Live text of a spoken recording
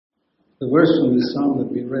The verse from the psalm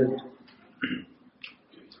that we read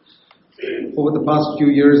over the past few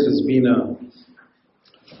years has been a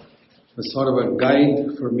sort of a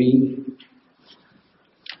guide for me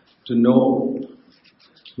to know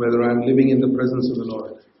whether I'm living in the presence of the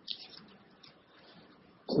Lord.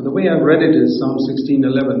 So the way I've read it is Psalm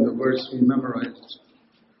 16:11, the verse we memorized.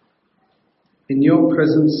 In your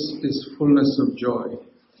presence is fullness of joy.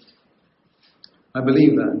 I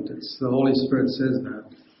believe that. It's the Holy Spirit says that.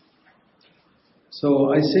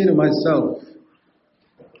 So I say to myself,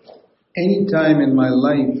 any time in my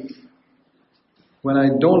life when I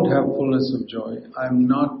don't have fullness of joy, I'm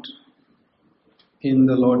not in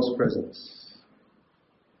the Lord's presence.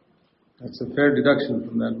 That's a fair deduction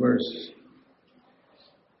from that verse.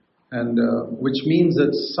 And which means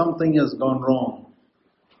that something has gone wrong.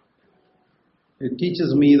 It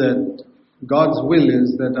teaches me that God's will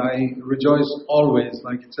is that I rejoice always,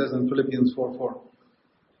 like it says in Philippians 4:4.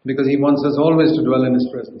 Because He wants us always to dwell in His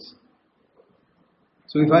presence.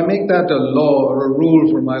 So if I make that a law or a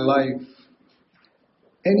rule for my life,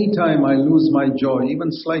 anytime I lose my joy, even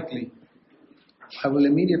slightly, I will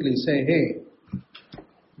immediately say, hey,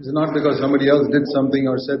 it's not because somebody else did something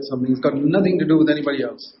or said something. It's got nothing to do with anybody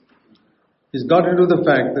else. It's got to do with the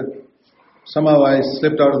fact that somehow I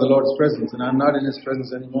slipped out of the Lord's presence and I'm not in His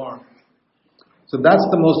presence anymore. So that's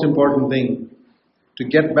the most important thing, to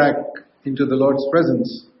get back into the Lord's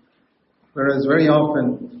presence. Whereas very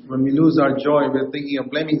often, when we lose our joy, we're thinking of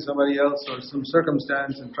blaming somebody else or some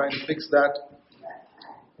circumstance and trying to fix that.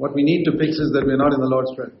 What we need to fix is that we're not in the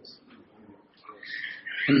Lord's presence.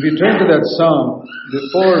 And if you turn to that psalm,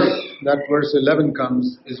 before that verse 11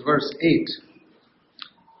 comes, is verse 8,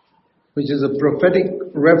 which is a prophetic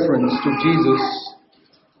reference to Jesus,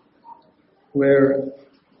 where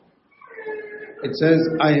it says,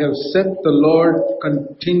 I have set the Lord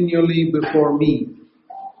continually before me.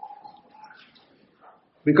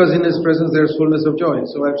 Because in His presence there is fullness of joy.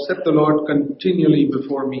 So I've set the Lord continually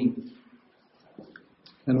before me.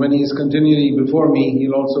 And when He is continually before me,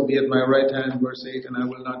 He'll also be at my right hand, verse 8, and I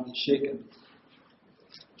will not be shaken.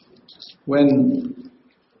 When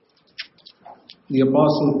the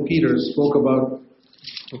Apostle Peter spoke about,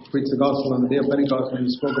 preached the gospel on the day of Pentecost, when he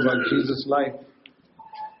spoke about Jesus' life,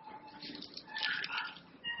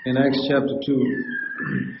 in Acts chapter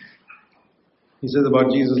 2, he says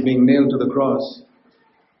about Jesus being nailed to the cross.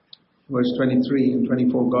 Verse 23 and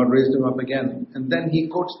 24, God raised Him up again. And then he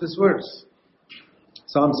quotes this verse,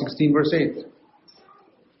 Psalm 16 verse 8.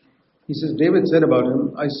 He says, David said about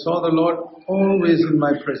Him, I saw the Lord always in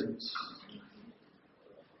my presence.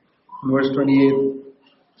 In verse 28,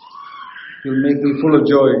 You'll make me full of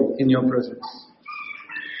joy in your presence.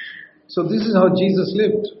 So this is how Jesus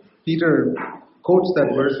lived. Peter quotes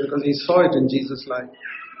that verse because he saw it in Jesus' life.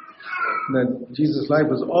 That Jesus' life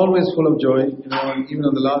was always full of joy. And even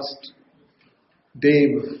on the last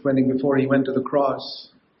day before He went to the cross,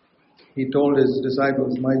 He told His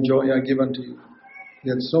disciples, my joy I give unto you. He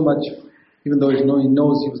had so much, even though He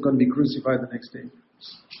knows He was going to be crucified the next day.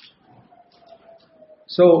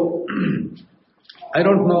 So, I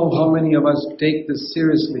don't know how many of us take this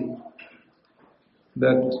seriously,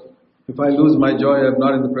 that if I lose my joy, I'm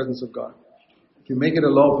not in the presence of God. If you make it a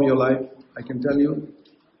law for your life, I can tell you,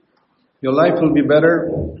 your life will be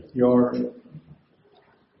better, your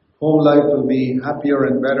home life will be happier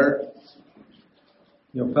and better,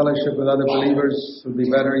 your fellowship with other believers will be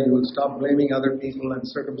better, you will stop blaming other people and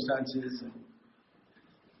circumstances, and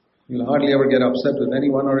you'll hardly ever get upset with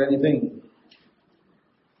anyone or anything.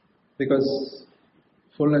 Because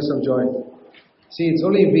fullness of joy. See, it's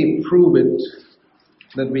only if we prove it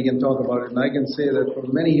that we can talk about it. And I can say that for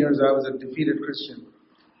many years I was a defeated Christian.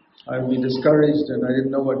 I would be discouraged and I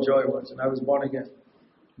didn't know what joy was. And I was born again.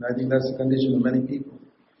 And I think that's the condition of many people.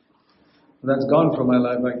 And that's gone from my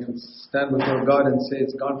life. I can stand before God and say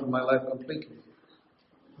it's gone from my life completely.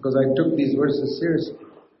 Because I took these verses seriously.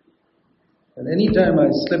 And any time I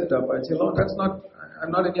slipped up, I'd say, Lord, I'm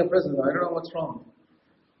not in your presence. I don't know what's wrong.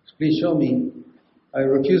 Please show me. I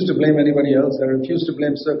refuse to blame anybody else. I refuse to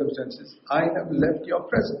blame circumstances. I have left your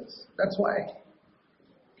presence. That's why.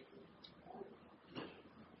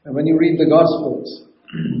 And when you read the Gospels,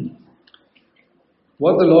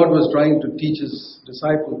 what the Lord was trying to teach His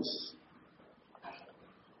disciples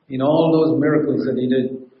in all those miracles that He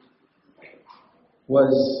did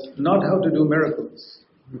was not how to do miracles.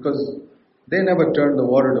 Because they never turned the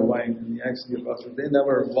water to wine in the Acts of the Apostles. They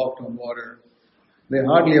never walked on water. They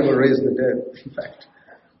hardly ever raised the dead. In fact,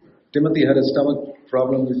 Timothy had a stomach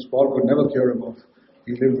problem which Paul could never cure him of.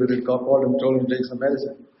 He lived with it. Paul told him to take some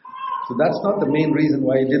medicine. So that's not the main reason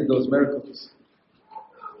why He did those miracles.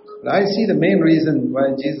 But I see the main reason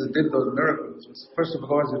why Jesus did those miracles was, first of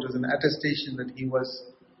all, it was an attestation that he was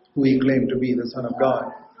who he claimed to be, the Son of God.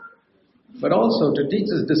 But also to teach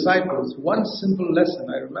his disciples one simple lesson.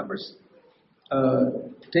 I remember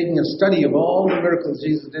taking a study of all the miracles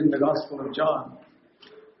Jesus did in the Gospel of John.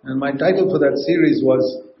 And my title for that series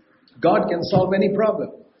was, God Can Solve Any Problem.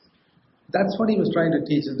 That's what he was trying to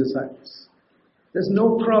teach his disciples. There's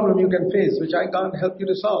no problem you can face which I can't help you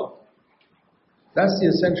to solve. That's the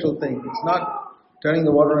essential thing. It's not turning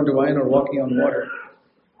the water into wine or walking on water.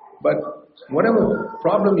 But whatever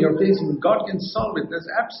problem you're facing, God can solve it. There's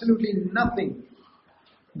absolutely nothing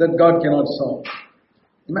that God cannot solve.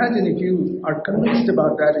 Imagine if you are convinced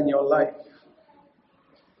about that in your life.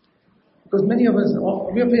 Because many of us,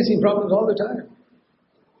 we are facing problems all the time.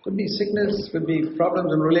 Could be sickness, could be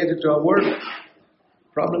problems related to our work,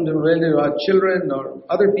 problems related to our children or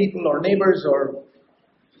other people or neighbors or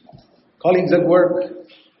colleagues at work.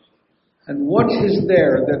 And what is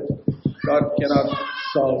there that God cannot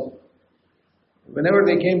solve? Whenever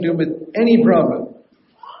they came to him with any problem,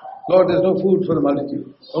 Lord, there's no food for the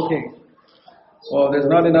multitude. Okay. Or there's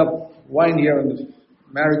not enough wine here and the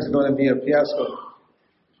marriage is going to be a fiasco.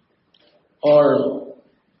 Or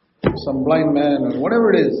some blind man or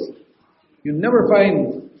whatever it is. You never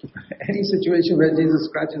find any situation where Jesus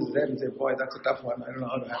scratches his head and says, boy, that's a tough one. I don't know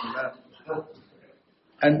how to handle that.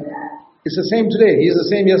 And it's the same today. He's the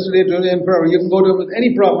same yesterday, today, and forever. You can go to him with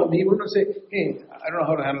any problem. He wouldn't say, hey, I don't know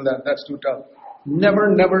how to handle that. That's too tough. Never,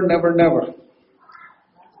 never, never, never.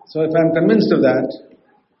 So if I'm convinced of that,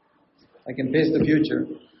 I can face the future,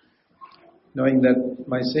 knowing that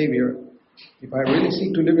my Savior, if I really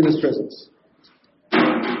seek to live in His presence,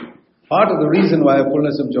 part of the reason why I have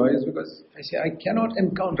fullness of joy is because I say I cannot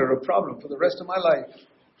encounter a problem for the rest of my life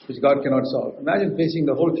which God cannot solve. Imagine facing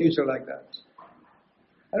the whole future like that.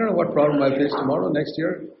 I don't know what problem I'll face tomorrow, next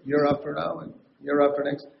year, year after now, and year after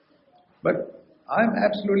next. But I'm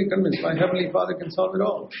absolutely convinced my Heavenly Father can solve it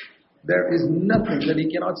all. There is nothing that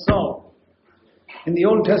He cannot solve. In the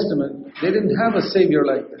Old Testament, they didn't have a Savior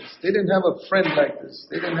like this. They didn't have a friend like this.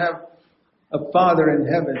 They didn't have a Father in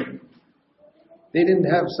heaven. They didn't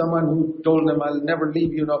have someone who told them, I'll never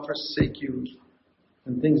leave you nor forsake you,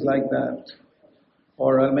 and things like that.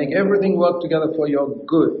 Or I'll make everything work together for your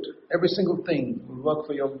good. Every single thing will work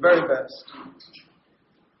for your very best.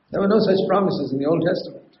 There were no such promises in the Old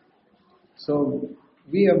Testament. So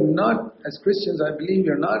we have not, as Christians, I believe, we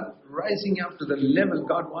are not rising up to the level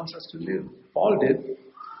God wants us to live. Paul did.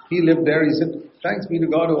 He lived there. He said, thanks be to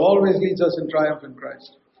God who always leads us in triumph in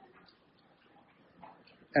Christ.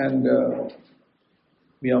 And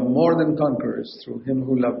we are more than conquerors through Him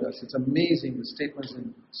who loved us. It's amazing the statements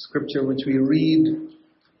in Scripture which we read,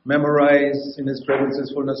 memorize, in His presence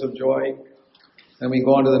is fullness of joy. And we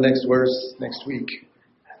go on to the next verse next week.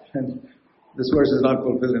 And this verse is not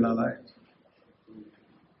fulfilled in our lives.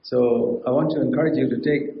 So I want to encourage you to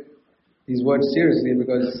take these words seriously,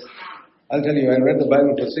 because I'll tell you, I read the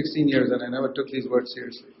Bible for 16 years and I never took these words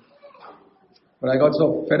seriously. But I got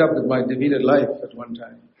so fed up with my defeated life at one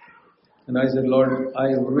time. And I said, Lord,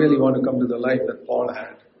 I really want to come to the life that Paul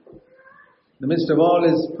had. In the midst of all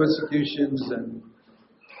his persecutions and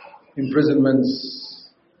imprisonments,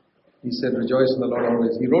 he said, rejoice in the Lord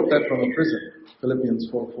always. He wrote that from a prison, Philippians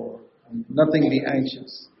 4:4. Nothing be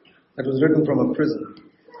anxious. That was written from a prison.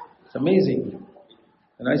 It's amazing.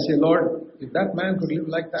 And I say, Lord, if that man could live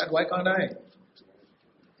like that, why can't I?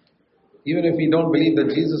 Even if we don't believe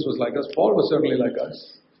that Jesus was like us, Paul was certainly like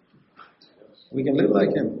us. We can live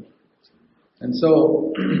like him. And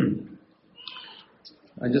so,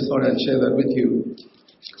 I just thought I'd share that with you.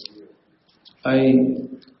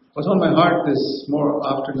 What's on my heart this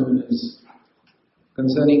afternoon is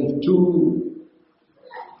concerning two,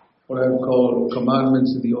 what I would call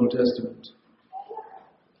commandments in the Old Testament.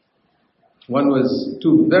 One was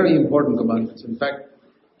two very important commandments. In fact,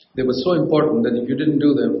 they were so important that if you didn't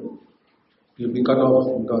do them, you'd be cut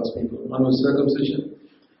off from God's people. One was circumcision,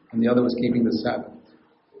 and the other was keeping the Sabbath.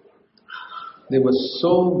 They were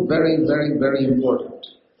so very, very, very important.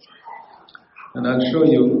 And I'll show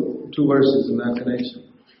you two verses in that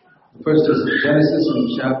connection. The first is Genesis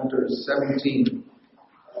in chapter 17.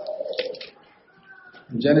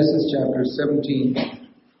 In Genesis chapter 17.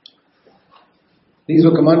 These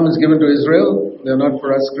were commandments given to Israel. They are not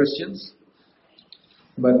for us Christians.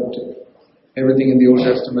 But everything in the Old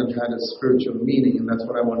Testament had a spiritual meaning, and that's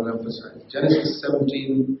what I want to emphasize. Genesis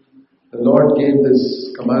 17, the Lord gave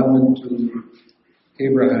this commandment to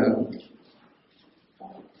Abraham.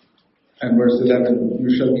 And verse 11,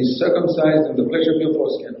 you shall be circumcised in the flesh of your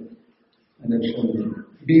foreskin, and it shall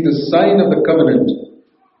be the sign of the covenant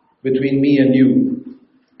between me and you.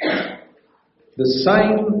 The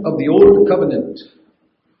sign of the old covenant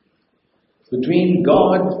between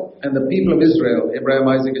God and the people of Israel, Abraham,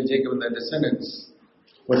 Isaac, and Jacob and their descendants,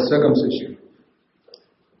 was circumcision.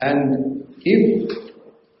 And if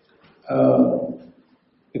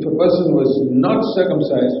a person was not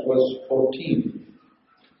circumcised, was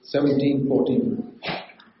 17:14,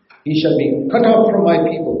 he shall be cut off from my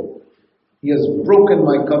people. He has broken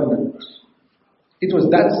my covenant. It was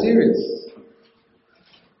that serious.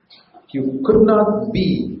 You could not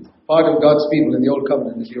be part of God's people in the old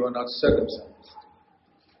covenant if you were not circumcised.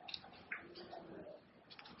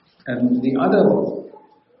 And the other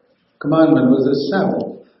commandment was the Sabbath.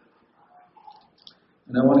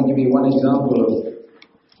 And I want to give you one example of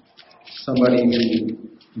somebody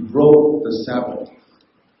who broke the Sabbath.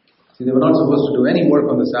 See, they were not supposed to do any work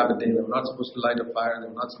on the Sabbath day. They were not supposed to light a fire. They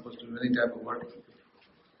were not supposed to do any type of work.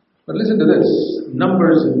 But listen to this.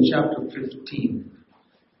 Numbers in chapter 15.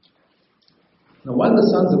 Now, while the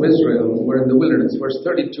sons of Israel were in the wilderness, verse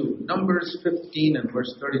 32. Numbers 15 and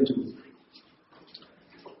verse 32.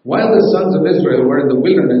 While the sons of Israel were in the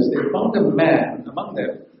wilderness, they found a man among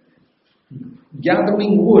them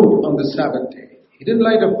gathering wood on the Sabbath day. He didn't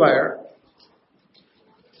light a fire.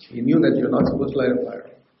 He knew that you're not supposed to light a fire.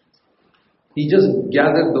 He just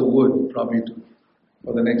gathered the wood, probably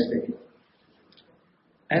for the next day.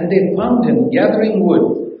 And they found him gathering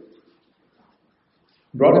wood,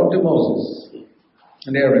 brought him to Moses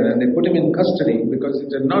and Aaron, and they put him in custody because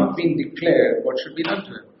it had not been declared what should be done to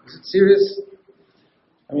him. Is it serious?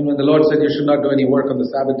 I mean, when the Lord said you should not do any work on the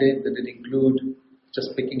Sabbath day, did it include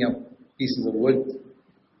just picking up pieces of wood?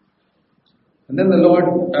 And then the Lord,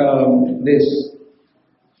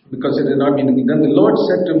 because it had not been, then the Lord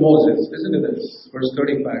said to Moses, listen to this, verse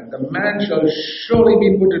 35, the man shall surely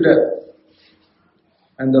be put to death.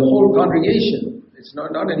 And the whole congregation, it's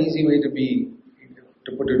not an easy way to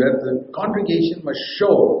put to death. The congregation must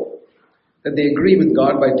show that they agree with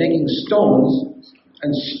God by taking stones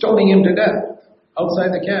and stoning him to death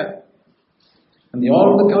outside the camp. And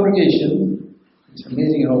all of the congregation, it's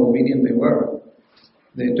amazing how obedient they were.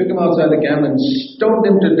 They took him outside the camp and stoned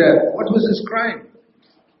him to death. What was his crime?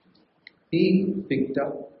 He picked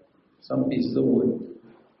up some pieces of wood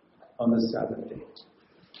on the Sabbath day.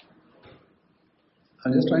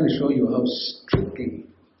 I'm just trying to show you how strictly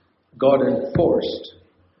God enforced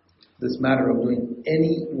this matter of doing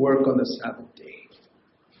any work on the Sabbath day.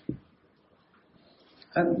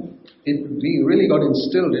 And it really got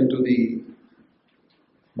instilled into the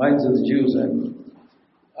minds of the Jews. And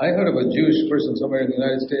I heard of a Jewish person somewhere in the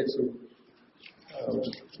United States who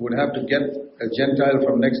would have to get a Gentile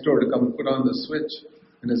from next door to come and put on the switch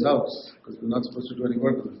in his house because we're not supposed to do any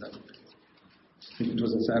work on the Sabbath day. If it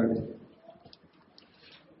was a Saturday.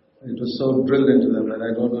 It was so drilled into them that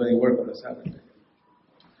I don't do any work on the Sabbath day.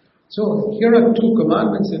 So here are two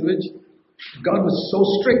commandments in which God was so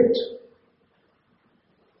strict.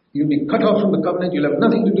 You'll be cut off from the covenant. You'll have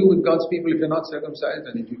nothing to do with God's people if you're not circumcised.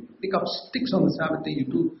 And if you pick up sticks on the Sabbath day, you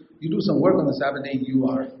do some work on the Sabbath day, you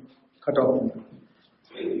are cut off from them.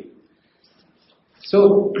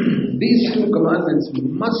 So these two commandments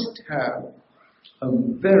must have a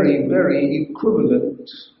very, very equivalent,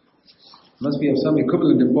 must be of some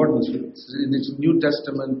equivalent importance in its New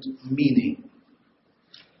Testament meaning.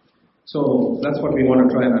 So that's what we want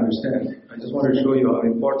to try and understand. I just want to show you how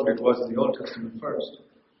important it was in the Old Testament first.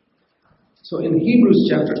 So in Hebrews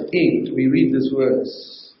chapter 8, we read this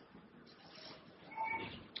verse.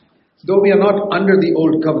 Though we are not under the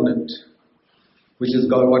old covenant, which is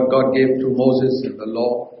what God gave through Moses and the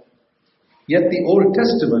law, yet the Old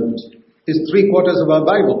Testament is 3/4 of our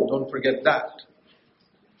Bible. Don't forget that.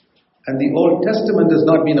 And the Old Testament has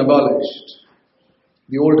not been abolished.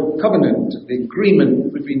 The Old Covenant, the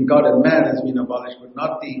agreement between God and man has been abolished, but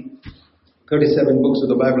not the 37 books of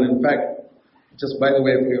the Bible. In fact, just by the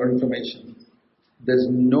way, for your information, there's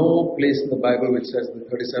no place in the Bible which says the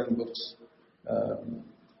 39 books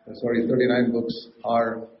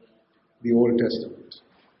are the Old Testament.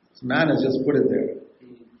 So man has just put it there.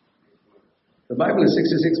 The Bible is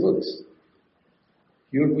 66 books.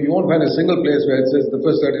 You won't find a single place where it says the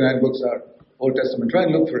first 39 books are Old Testament. Try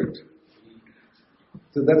and look for it.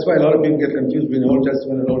 So that's why a lot of people get confused between Old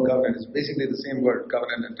Testament and Old Covenant. It's basically the same word,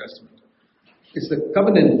 covenant and testament. It's the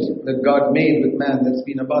covenant that God made with man that's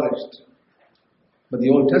been abolished. But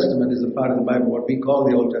the Old Testament is a part of the Bible. What we call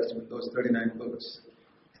the Old Testament, those 39 books,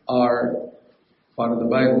 are part of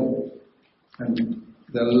the Bible. And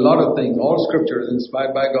there are a lot of things. All Scripture is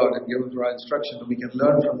inspired by God and given for our instruction, and we can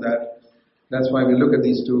learn from that. That's why we look at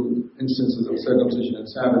these two instances of circumcision and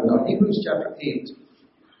Sabbath. Now, Hebrews chapter 8,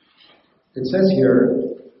 it says here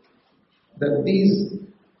that these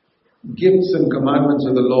gifts and commandments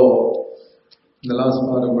of the law, in the last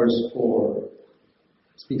part of verse 4,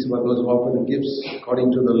 speaks about those who offer the gifts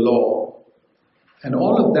according to the law. And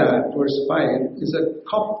all of that, verse 5, is a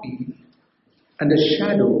copy and a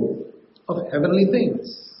shadow of heavenly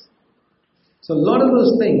things. So a lot of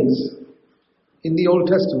those things in the Old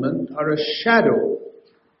Testament are a shadow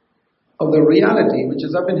of the reality which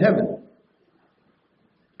is up in heaven.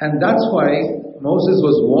 And that's why Moses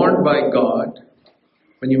was warned by God,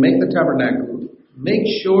 when you make the tabernacle, make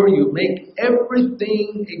sure you make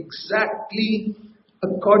everything exactly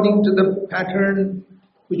according to the pattern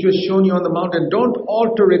which was shown you on the mountain. Don't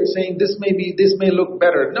alter it saying this may look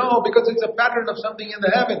better. No, because it's a pattern of something in the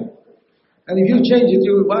heaven. And if you change it,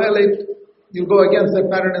 you'll go against that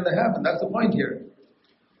pattern in the heaven. That's the point here.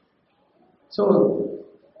 So,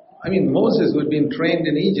 Moses, who had been trained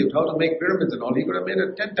in Egypt how to make pyramids and all, he could have made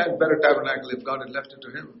a 10 times better tabernacle if God had left it to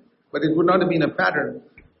him. But it would not have been a pattern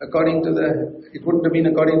it wouldn't have been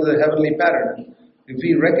according to the heavenly pattern. If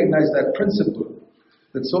we recognize that principle,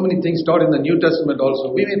 that so many things taught in the New Testament also,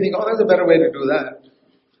 we may think, there's a better way to do that.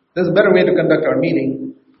 There's a better way to conduct our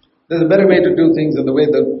meeting. There's a better way to do things in the way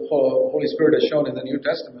the Holy Spirit has shown in the New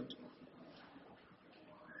Testament.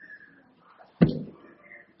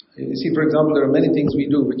 You see, for example, there are many things we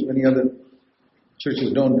do which many other churches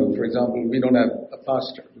don't do. For example, we don't have a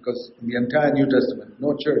pastor, because in the entire New Testament,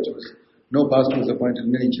 no pastor was appointed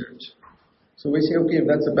in any church. So we say, okay, if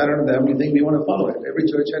that's the pattern of the heavenly thing, we want to follow it. Every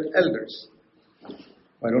church had elders.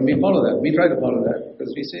 Why don't we follow that? We try to follow that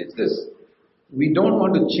because we say it's this. We don't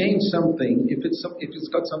want to change something if it's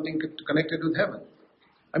got something connected with heaven.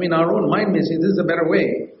 Our own mind may say this is a better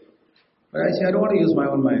way. But I say, I don't want to use my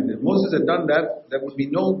own mind. If Moses had done that, there would be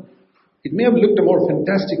it may have looked a more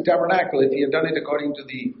fantastic tabernacle if he had done it according to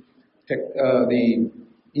the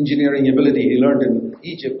engineering ability he learned in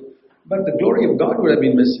Egypt. But the glory of God would have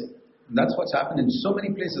been missing. And that's what's happened in so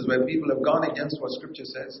many places where people have gone against what Scripture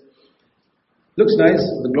says. Looks nice,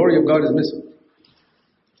 the glory of God is missing.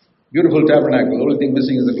 Beautiful tabernacle, the only thing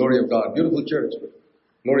missing is the glory of God. Beautiful church, but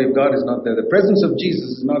the glory of God is not there. The presence of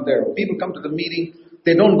Jesus is not there. When people come to the meeting,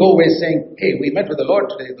 they don't go away saying, hey, we met with the Lord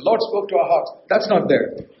today. The Lord spoke to our hearts. That's not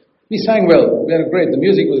there. We sang well. We had great. The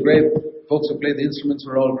music was great. Folks who played the instruments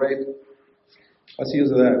were all great. What's the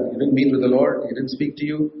use of that? You didn't meet with the Lord. He didn't speak to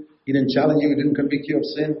you. He didn't challenge you. He didn't convict you of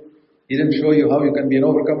sin. He didn't show you how you can be an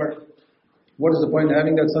overcomer. What is the point of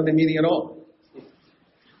having that Sunday meeting at all?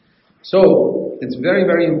 So, it's very,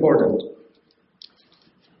 very important.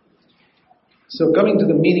 So, coming to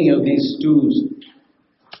the meaning of these two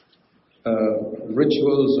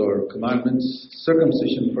rituals or commandments,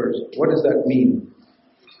 circumcision first. What does that mean?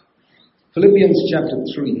 Philippians chapter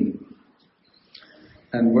 3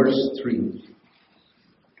 and verse 3.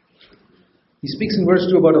 He speaks in verse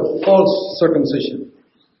 2 about a false circumcision.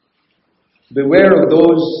 Beware of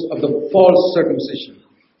those of the false circumcision.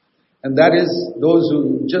 And that is those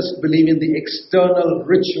who just believe in the external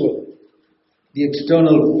ritual, the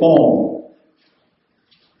external form.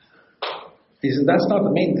 He says that's not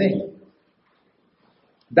the main thing.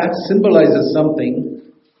 That symbolizes something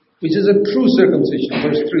which is a true circumcision.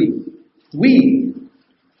 Verse 3. We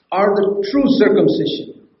are the true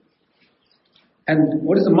circumcision. And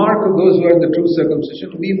what is the mark of those who are in the true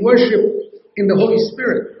circumcision? We worship in the Holy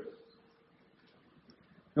Spirit.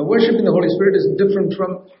 Now, worship in the Holy Spirit is different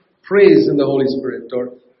from praise in the Holy Spirit,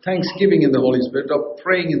 or thanksgiving in the Holy Spirit, or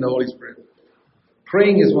praying in the Holy Spirit.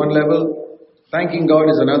 Praying is one level, thanking God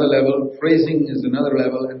is another level, praising is another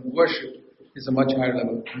level, and worship is a much higher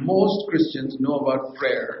level. Most Christians know about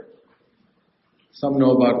prayer. Some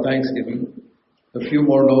know about thanksgiving. A few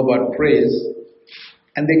more know about praise.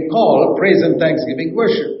 And they call praise and thanksgiving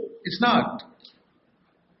worship. It's not.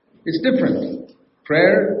 It's different.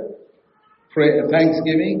 Prayer,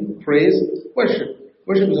 thanksgiving, praise, worship.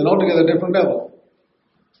 Worship is an altogether different level.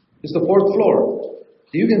 It's the fourth floor.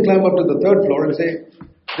 You can climb up to the third floor and say,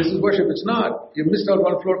 this is worship. It's not. You've missed out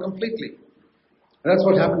one floor completely. And that's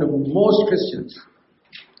what happened to most Christians.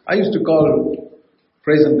 I used to call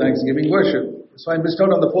praise and thanksgiving worship. So I missed out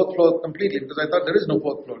on the fourth floor completely because I thought there is no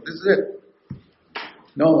fourth floor. This is it.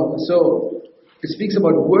 No. So it speaks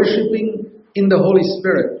about worshiping in the Holy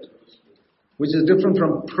Spirit, which is different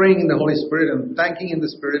from praying in the Holy Spirit and thanking in the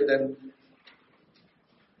Spirit and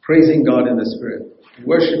praising God in the Spirit,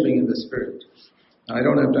 worshiping in the Spirit. Now, I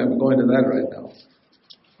don't have time to go into that right now.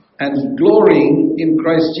 And glorying in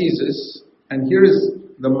Christ Jesus, and here is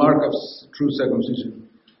the mark of true circumcision.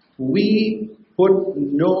 We put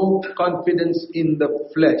no confidence in the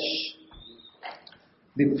flesh.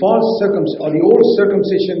 The false circumcision, or the old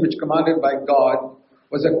circumcision which commanded by God,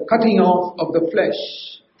 was a cutting off of the flesh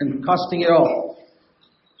and casting it off.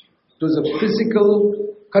 It was a physical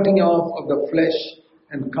cutting off of the flesh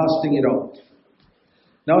and casting it off.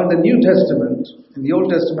 Now in the New Testament, in the Old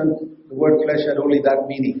Testament, the word flesh had only that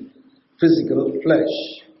meaning. Physical flesh.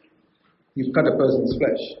 You've cut a person's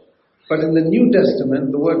flesh. But in the New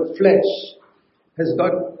Testament, the word flesh has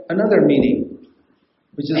got another meaning,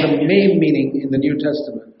 which is the main meaning in the New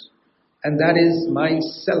Testament. And that is my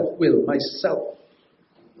self-will, myself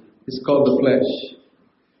is called the flesh.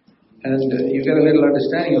 And you get a little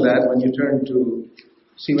understanding of that when you turn to,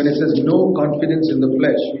 see when it says no confidence in the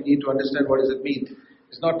flesh, we need to understand what does it mean.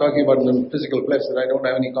 It's not talking about the physical flesh, that I don't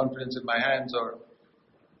have any confidence in my hands or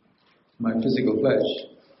my physical flesh.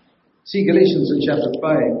 See Galatians in chapter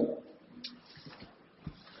 5.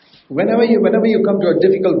 Whenever you come to a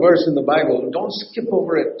difficult verse in the Bible, don't skip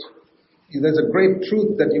over it. There's a great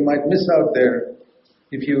truth that you might miss out there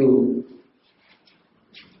if you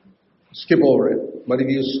skip over it. But if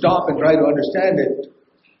you stop and try to understand it,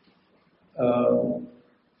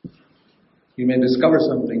 you may discover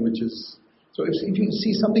something which is... So if you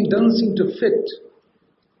see something doesn't seem to fit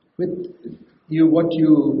with you, what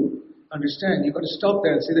you understand, you've got to stop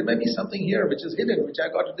there and say, there may be something here which is hidden, which I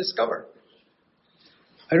got to discover.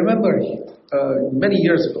 I remember many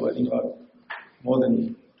years ago, I think about more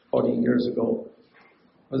than 40 years ago,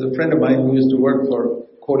 there was a friend of mine who used to work for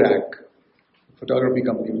Kodak, a photography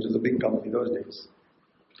company, which was a big company those days.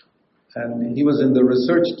 And he was in the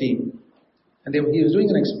research team. And he was doing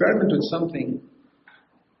an experiment with something.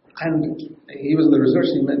 And he was in the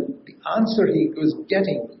research team. And the answer he was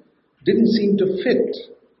getting didn't seem to fit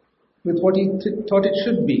with what he thought it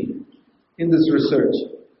should be in this research.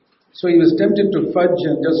 So he was tempted to fudge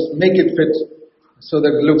and just make it fit so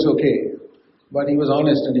that it looks okay. But he was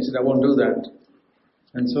honest and he said, I won't do that.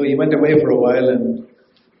 And so he went away for a while and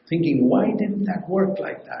thinking, why didn't that work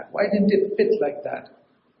like that? Why didn't it fit like that?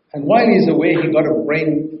 And while he's away, he got a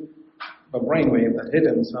brainwave that hit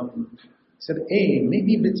him. He said, hey,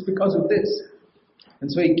 maybe it's because of this.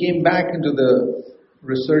 And so he came back into the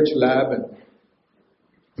research lab and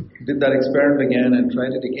did that experiment again and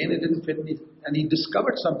tried it again. It didn't fit. And he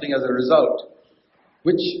discovered something as a result,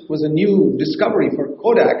 which was a new discovery for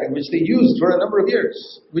Kodak and which they used for a number of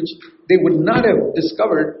years, which they would not have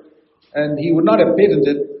discovered and he would not have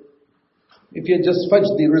patented if he had just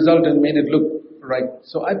fudged the result and made it look right.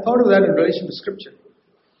 So I thought of that in relation to Scripture.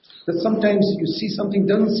 That sometimes you see something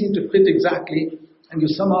doesn't seem to fit exactly and you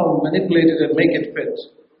somehow manipulate it and make it fit.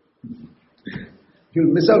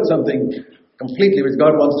 You'll miss out something completely which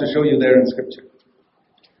God wants to show you there in Scripture.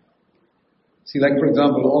 See, like for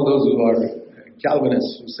example, all those who are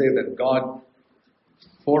Calvinists who say that God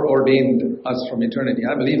foreordained us from eternity.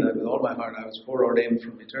 I believe that with all my heart. I was foreordained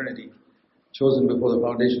from eternity, chosen before the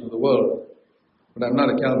foundation of the world. But I'm not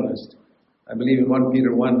a Calvinist. I believe in 1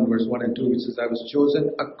 Peter 1 verse 1 and 2 which says, I was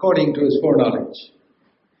chosen according to his foreknowledge.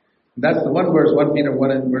 That's the one verse, 1 Peter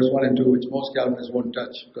 1 and verse 1 and 2, which most Calvinists won't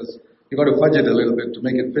touch because you've got to fudge it a little bit to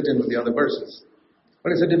make it fit in with the other verses.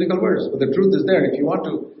 But it's a difficult verse. But the truth is there. If you want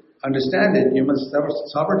to understand it, you must have the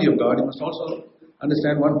sovereignty of God. You must also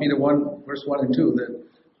understand 1 Peter 1 verse 1 and 2 that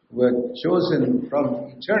we're chosen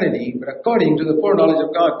from eternity, but according to the foreknowledge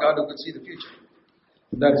of God, God who could see the future.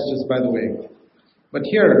 That's just by the way. But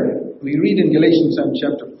here, we read in Galatians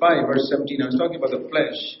chapter 5 verse 17, I was talking about the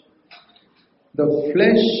flesh. The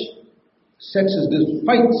flesh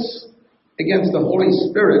fights against the Holy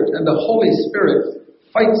Spirit, and the Holy Spirit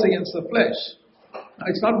fights against the flesh. Now,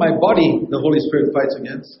 it's not my body the Holy Spirit fights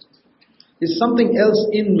against. It's something else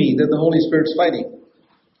in me that the Holy Spirit's fighting.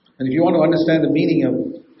 And if you want to understand the meaning of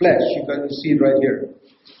flesh, you've got to see it right here.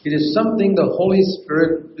 It is something the Holy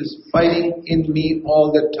Spirit is fighting in me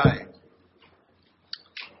all the time.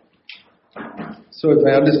 So if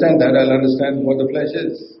I understand that, I'll understand what the flesh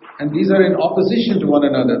is. And these are in opposition to one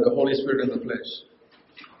another, the Holy Spirit and the flesh.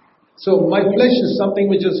 So my flesh is something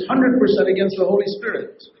which is 100% against the Holy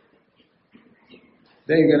Spirit.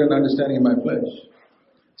 There you get an understanding of my flesh.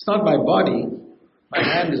 It's not my body. My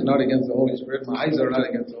hand is not against the Holy Spirit. My eyes are not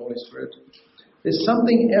against the Holy Spirit. There's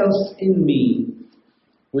something else in me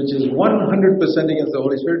which is 100% against the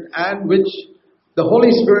Holy Spirit and which the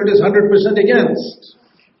Holy Spirit is 100% against.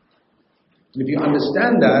 And if you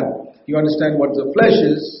understand that, you understand what the flesh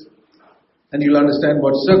is and you'll understand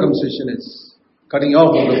what circumcision is. Cutting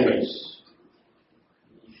off of the flesh.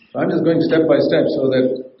 So I'm just going step by step so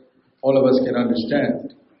that all of us can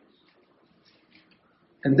understand.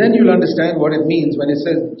 And then you'll understand what it means when it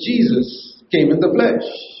says Jesus came in the flesh.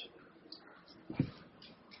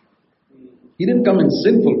 He didn't come in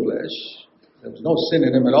sinful flesh. There was no sin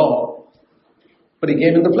in him at all. But he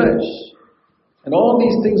came in the flesh. And all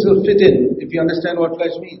these things will fit in if you understand what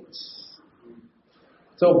flesh means.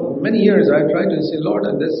 So for many years I tried to say, Lord,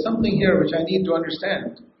 there's something here which I need to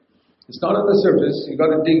understand. It's not on the surface. You've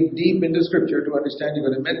got to dig deep into Scripture to understand. You've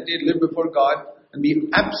got to meditate, live before God, and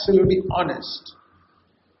be absolutely honest.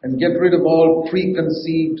 And get rid of all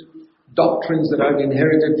preconceived doctrines that I've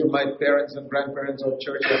inherited from my parents and grandparents or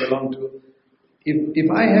church I belong to. If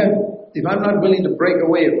I'm not willing to break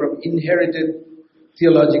away from inherited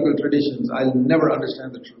theological traditions, I'll never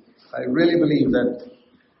understand the truth. I really believe that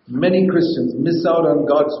many Christians miss out on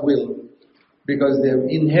God's will because they've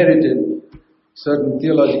inherited certain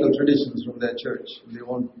theological traditions from their church.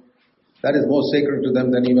 That is more sacred to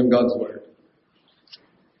them than even God's word.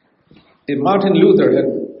 If Martin Luther had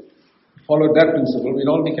followed that principle, we'd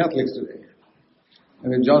all be Catholics today.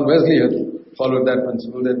 And if John Wesley had followed that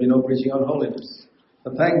principle, there'd be no preaching on holiness.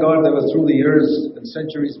 But thank God there were through the years and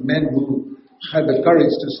centuries men who had the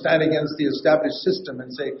courage to stand against the established system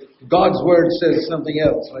and say, God's word says something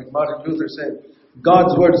else. Like Martin Luther said,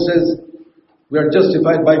 God's word says we are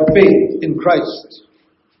justified by faith in Christ,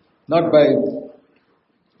 not by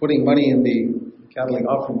putting money in the Catholic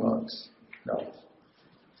offering box. No.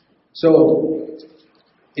 So,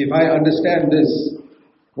 if I understand this,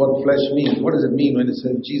 what flesh means, what does it mean when it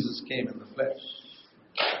says Jesus came in the flesh?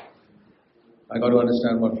 I got to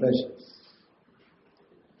understand what flesh is.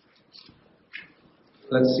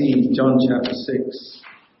 Let's see John chapter 6.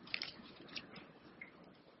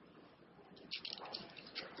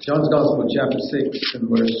 John's Gospel chapter 6 and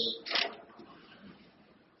verse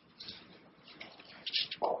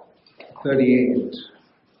 38.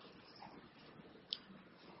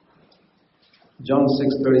 John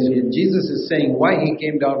 6:33. Jesus is saying why he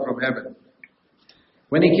came down from heaven.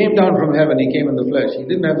 When he came down from heaven, he came in the flesh. He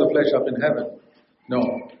didn't have the flesh up in heaven.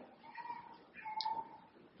 No.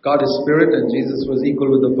 God is spirit and Jesus was equal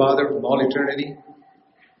with the Father from all eternity.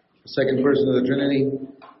 The second person of the Trinity.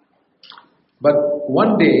 But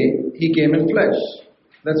one day, he came in flesh.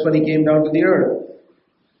 That's when he came down to the earth.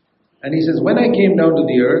 And he says, when I came down to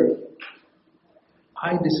the earth,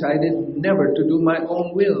 I decided never to do my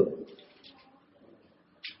own will,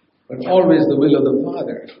 but always the will of the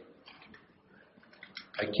Father.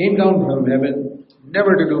 I came down from heaven,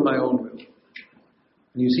 never to do my own will.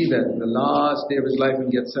 And you see that in the last day of his life in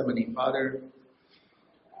Gethsemane, Father,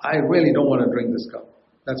 I really don't want to drink this cup.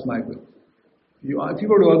 That's my will. If you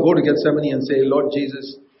were to go to Gethsemane and say, Lord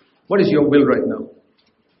Jesus, what is your will right now?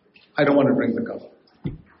 I don't want to drink the cup.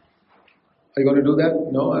 Are you going to do that?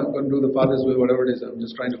 No, I'm going to do the Father's will, whatever it is. I'm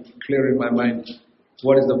just trying to clear in my mind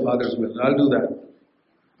what is the Father's will. I'll do that.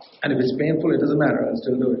 And if it's painful, it doesn't matter. I'll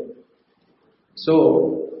still do it.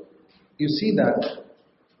 So, you see that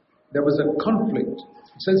there was a conflict.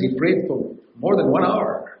 It says he prayed for more than 1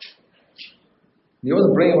 hour. He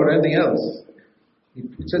wasn't praying about anything else.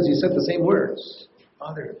 It says he said the same words.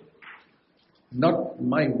 Father, not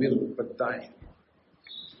my will, but thine.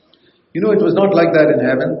 You know, it was not like that in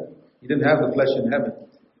heaven. He didn't have the flesh in heaven.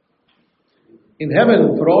 In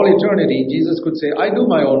heaven, for all eternity, Jesus could say, I do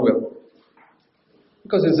my own will.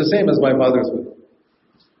 Because it's the same as my Father's will.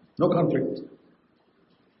 No conflict.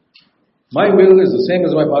 My will is the same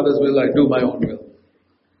as my Father's will. I do my own will.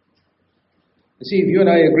 You see, if you and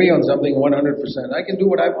I agree on something 100%, I can do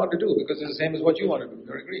what I want to do because it's the same as what you want to do.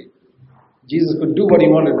 You're agreed. Jesus could do what he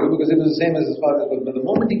wanted to do because it was the same as his Father's will. But the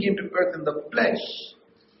moment he came to earth in the flesh,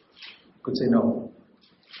 he could say, no,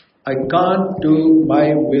 I can't do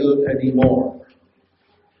my will anymore.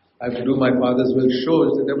 I have to do my Father's will.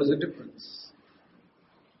 Shows that there was a difference.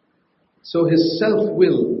 So his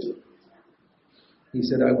self-willed, he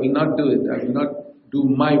said, I will not do it. I will not do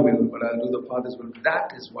my will, but I'll do the Father's will.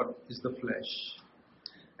 That is what is the flesh.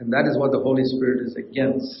 And that is what the Holy Spirit is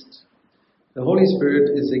against. The Holy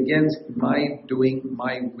Spirit is against my doing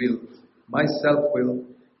my will. My self-will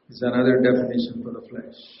is another definition for the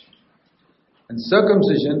flesh. And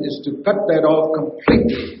circumcision is to cut that off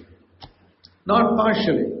completely, not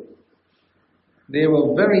partially. They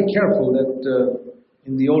were very careful that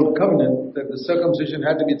in the Old Covenant that the circumcision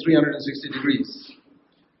had to be 360 degrees.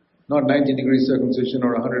 Not 90 degree circumcision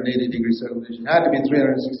or 180 degree circumcision. It had to be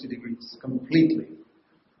 360 degrees, completely.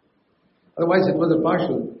 Otherwise it was a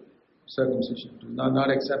partial circumcision. It was not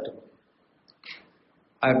acceptable.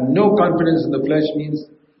 I have no confidence in the flesh means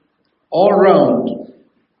all round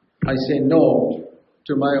I say no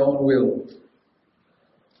to my own will.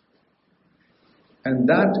 And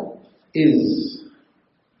that is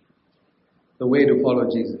the way to follow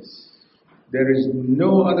Jesus. There is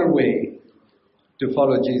no other way to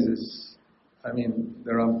follow Jesus. I mean,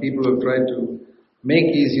 there are people who have tried to make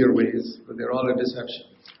easier ways, but they're all a deception.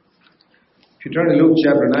 If you turn to Luke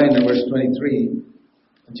chapter 9 and verse 23,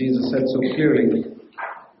 Jesus said so clearly,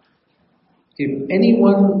 if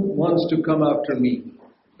anyone wants to come after me,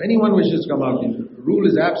 if anyone wishes to come after me, the rule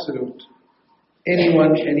is absolute.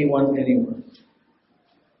 Anyone.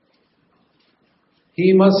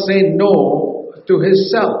 He must say no to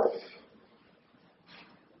himself.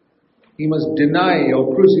 He must deny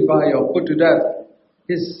or crucify or put to death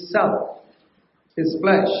his self, his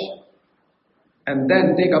flesh, and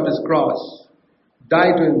then take up his cross,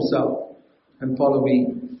 die to himself, and follow me.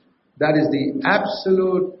 That is the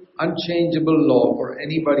absolute, unchangeable law for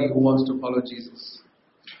anybody who wants to follow Jesus.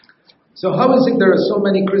 So how is it there are so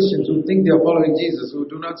many Christians who think they are following Jesus who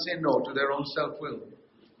do not say no to their own self-will?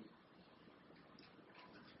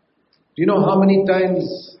 Do you know how many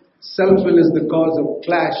times self-will is the cause of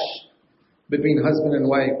clash between husband and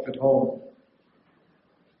wife at home?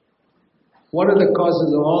 What are the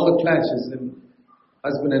causes of all the clashes in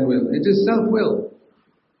husband and will? It is self-will.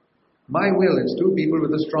 My will. It's two people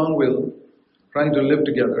with a strong will trying to live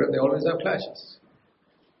together, and they always have clashes.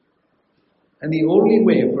 And the only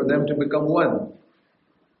way for them to become one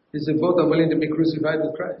is if both are willing to be crucified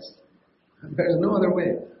with Christ. There is no other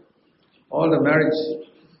way. All the marriage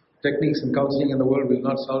techniques and counseling in the world will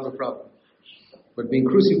not solve the problem. But being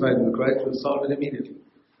crucified with Christ will solve it immediately.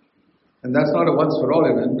 And that's not a once for all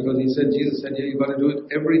event, because Jesus said, you've got to do it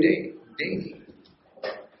every day, daily.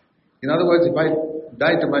 In other words, if I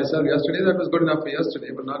died to myself yesterday, that was good enough for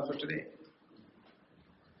yesterday, but not for today.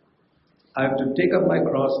 I have to take up my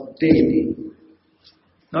cross daily.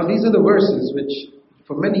 Now these are the verses which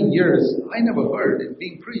for many years I never heard it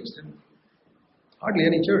being preached in hardly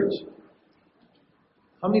any church.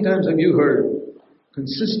 How many times have you heard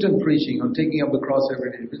consistent preaching on taking up the cross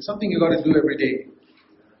every day? It's something you got to do every day.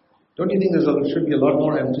 Don't you think there should be a lot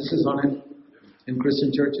more emphasis on it in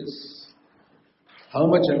Christian churches? How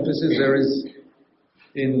much emphasis there is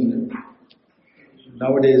in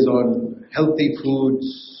nowadays on healthy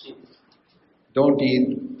foods, don't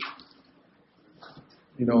eat,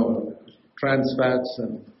 trans fats,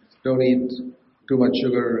 and don't eat too much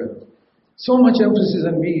sugar. And so much emphasis,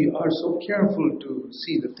 and we are so careful to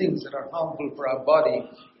see the things that are harmful for our body,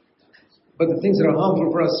 but the things that are harmful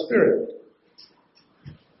for our spirit,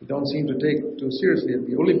 we don't seem to take too seriously. And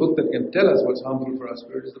the only book that can tell us what's harmful for our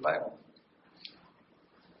spirit is the Bible.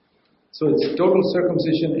 So its total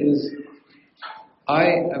circumcision is, I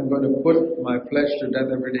am going to put my flesh to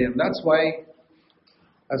death every day. And that's why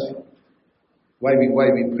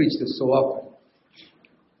we preach this so often.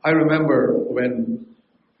 I remember when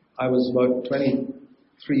I was about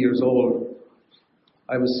 23 years old,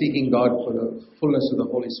 I was seeking God for the fullness of the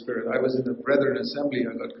Holy Spirit. I was in the Brethren Assembly.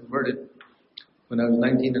 I got converted when I was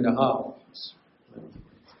 19 and a half,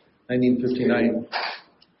 1959.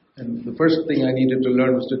 And the first thing I needed to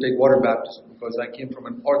learn was to take water baptism, because I came from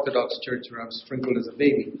an Orthodox church where I was sprinkled as a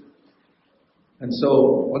baby. And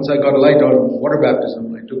so once I got a light on water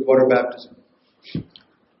baptism, I took water baptism.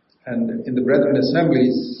 And in the Brethren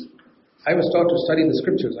Assemblies, I was taught to study the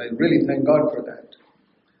Scriptures. I really thank God for that.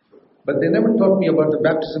 But they never taught me about the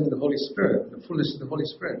baptism of the Holy Spirit, the fullness of the Holy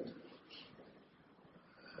Spirit.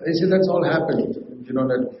 They said, that's all happened. You don't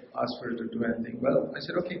have to ask for it to do anything. Well, I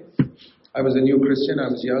said, okay. I was a new Christian, I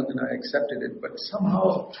was young, and I accepted it. But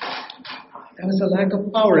somehow, there was a lack of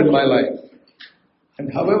power in my life. And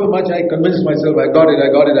however much I convinced myself, I got it, I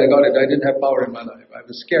didn't have power in my life. I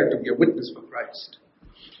was scared to be a witness for Christ.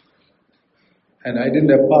 And I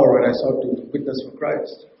didn't have power when I sought to witness for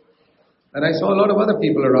Christ. And I saw a lot of other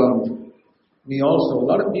people around me also. A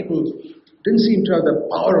lot of people didn't seem to have the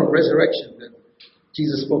power of resurrection that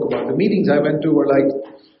Jesus spoke about. The meetings I went to were like,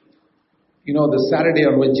 the Saturday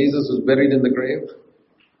on when Jesus was buried in the grave.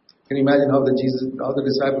 Can you imagine how the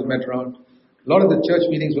disciples met around? A lot of the church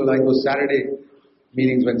meetings were like those Saturday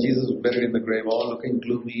meetings when Jesus was buried in the grave, all looking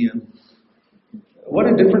gloomy. And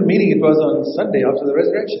what a different meeting it was on Sunday after the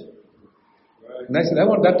resurrection. Right. And I said, I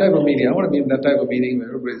want that type of meeting. I want to be in that type of meeting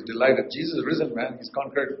where everybody's delighted. Jesus is risen, man. He's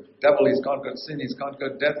conquered the devil, he's conquered sin, he's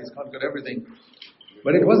conquered death, he's conquered everything.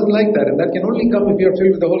 But it wasn't like that, and that can only come if you are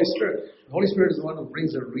filled with the Holy Spirit. The Holy Spirit is the one who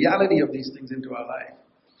brings the reality of these things into our life.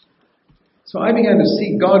 So I began to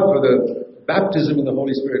seek God for the baptism in the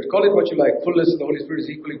Holy Spirit. Call it what you like. Fullness of the Holy Spirit is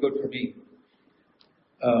equally good for me.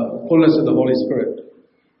 Fullness of the Holy Spirit.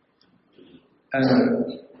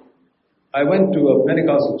 And I went to a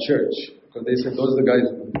Pentecostal church, because they said, those are the guys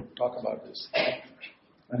who talk about this.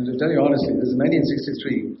 And to tell you honestly, this is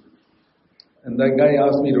 1963. And that guy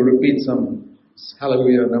asked me to repeat some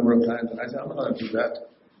hallelujah a number of times, and I said, I'm not going to do that.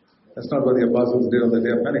 That's not what the apostles did on the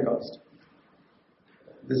day of Pentecost.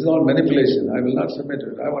 This is all manipulation. I will not submit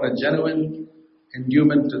to it. I want a genuine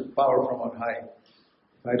endowment of power from on high.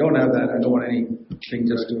 If I don't have that, I don't want anything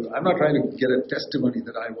just to... I'm not trying to get a testimony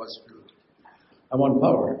that I was filled. I want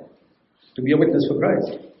power to be a witness for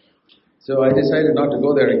Christ. So I decided not to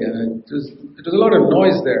go there again. It was a lot of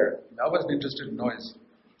noise there. I wasn't interested in noise.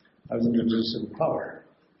 I was interested in power.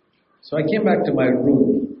 So I came back to my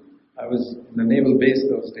room. I was in the naval base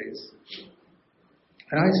those days.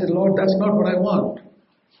 And I said, Lord, that's not what I want.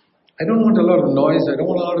 I don't want a lot of noise. I don't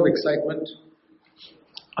want a lot of excitement.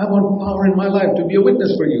 I want power in my life to be a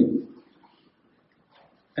witness for you.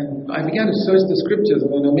 And I began to search the scriptures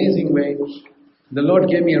in an amazing way. The Lord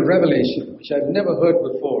gave me a revelation which I'd never heard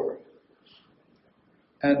before.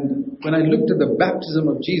 And when I looked at the baptism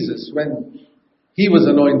of Jesus, when he was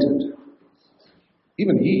anointed,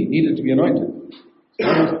 even he needed to be anointed.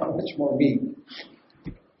 How much more me?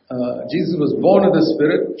 Jesus was born of the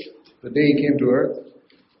Spirit the day he came to earth,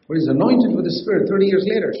 but he's anointed with the Spirit 30 years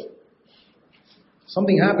later.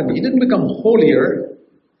 Something happened. He didn't become holier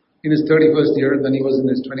in his 31st year than he was in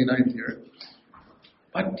his 29th year,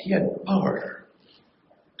 but he had power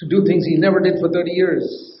to do things he never did for 30 years.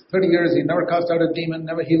 30 years he never cast out a demon,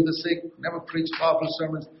 never healed the sick, never preached powerful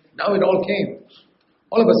sermons. Now it all came.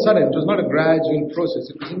 All of a sudden, it was not a gradual process,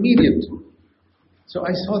 it was immediate. So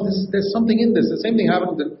I saw this, there's something in this. The same thing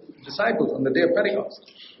happened to the disciples on the day of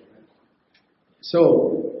Pentecost.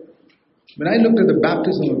 So, when I looked at the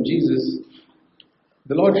baptism of Jesus,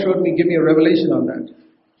 the Lord showed me, give me a revelation on that.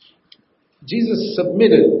 Jesus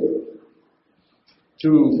submitted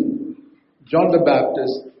to John the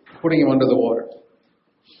Baptist, putting him under the water.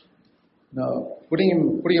 Now, putting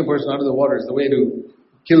a person under the water is the way to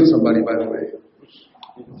kill somebody, by the way.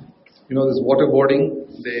 You know, this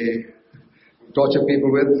waterboarding they torture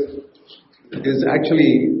people with is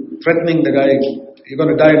actually threatening the guy, you're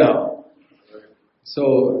going to die now.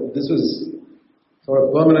 So this was sort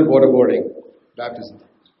of permanent waterboarding, baptism.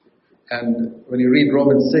 And when you read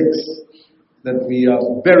Romans 6, that we are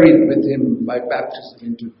buried with him by baptism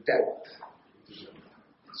into death.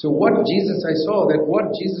 So what I saw that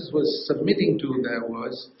what Jesus was submitting to there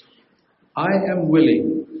was, I am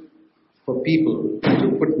willing for people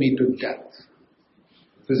to put me to death.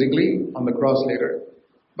 Physically, on the cross later.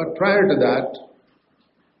 But prior to that,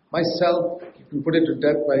 myself, you can put it to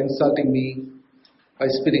death by insulting me, by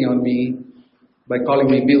spitting on me, by calling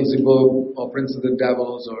me Beelzebub or Prince of the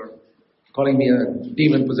Devils, or calling me a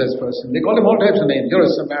demon-possessed person. They call him all types of names. You're a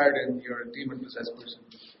Samaritan, you're a demon-possessed person.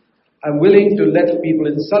 I'm willing to let people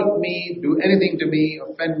insult me, do anything to me,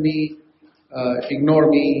 offend me, ignore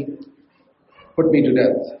me, put me to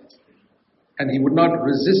death. And he would not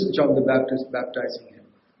resist John the Baptist baptizing him.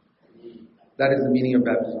 That is the meaning of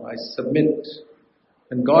baptism. I submit.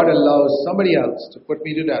 When God allows somebody else to put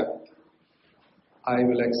me to death, I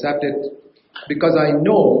will accept it because I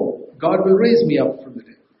know God will raise me up from the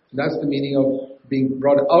dead. That's the meaning of being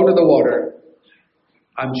brought out of the water.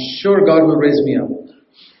 I'm sure God will raise me up.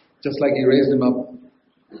 Just like he raised him up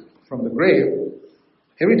from the grave.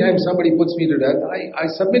 Every time somebody puts me to death, I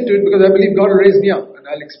submit to it because I believe God will raise me up and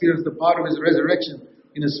I'll experience the power of his resurrection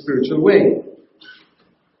in a spiritual way.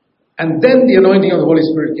 And then the anointing of the Holy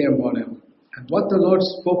Spirit came upon him. And what the Lord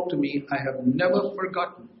spoke to me, I have never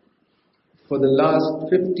forgotten for the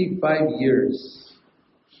last 55 years.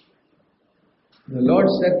 The Lord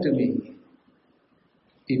said to me,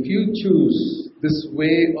 if you choose this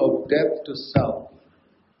way of death to self,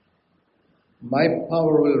 my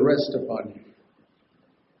power will rest upon you.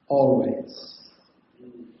 Always.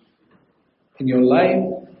 In your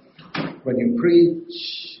life, when you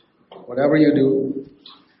preach, whatever you do.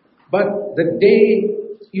 But the day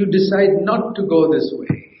you decide not to go this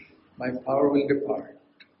way, my power will depart.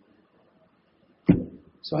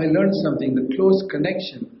 So I learned something, the close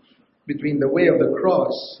connection between the way of the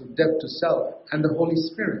cross, death to self, and the Holy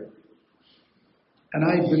Spirit. And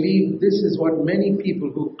I believe this is what many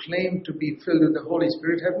people who claim to be filled with the Holy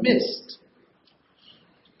Spirit have missed.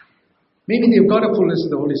 Maybe they've got a fullness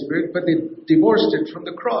of the Holy Spirit, but they divorced it from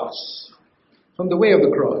the cross, from the way of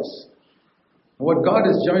the cross. And what God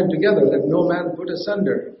has joined together, let no man put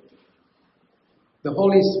asunder. The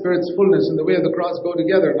Holy Spirit's fullness and the way of the cross go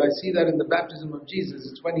together. And I see that in the baptism of Jesus.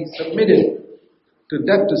 It's when he submitted to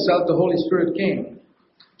death to self, the Holy Spirit came.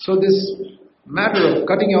 So this matter of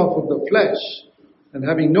cutting off of the flesh and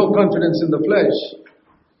having no confidence in the flesh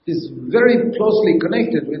is very closely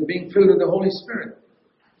connected with being filled with the Holy Spirit.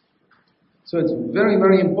 So it's very,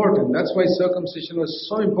 very important. That's why circumcision was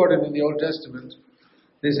so important in the Old Testament.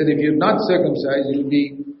 They said, if you're not circumcised, you'll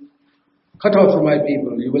be cut off from my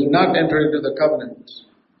people. You will not enter into the covenant.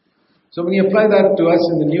 So when you apply that to us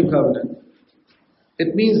in the new covenant,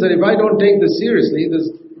 it means that if I don't take this seriously, this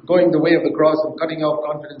going the way of the cross and cutting off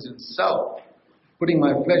confidence in self, putting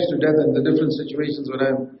my flesh to death in the different situations when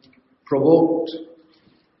I'm provoked,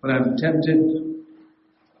 when I'm tempted,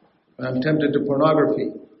 when I'm tempted to pornography,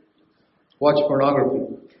 watch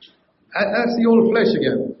pornography. That's the old flesh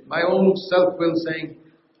again. My old self-will saying,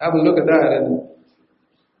 have a look at that, and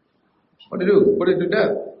what do? Put it to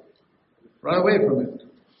death. Run away from it.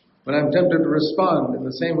 When I'm tempted to respond in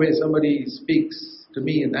the same way somebody speaks to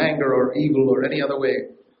me in anger or evil or any other way,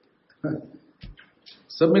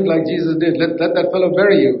 submit like Jesus did. Let that fellow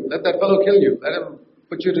bury you. Let that fellow kill you. Let him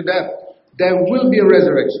put you to death. There will be a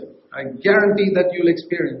resurrection. I guarantee that you'll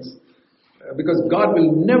experience. Because God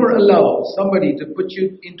will never allow somebody to put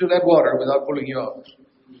you into that water without pulling you out.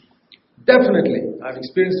 Definitely. I've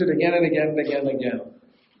experienced it again and again and again and again.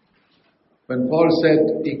 When Paul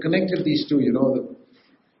said, he connected these two,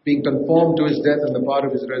 being conformed to his death and the part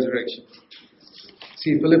of his resurrection.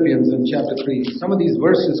 See Philippians in chapter 3. Some of these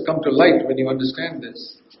verses come to light when you understand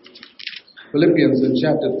this. Philippians in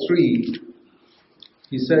chapter 3,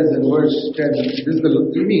 he says in verse 10,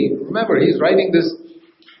 remember, he's writing this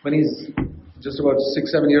when he's just about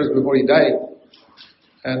 6-7 years before he died.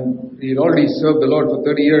 And he'd already served the Lord for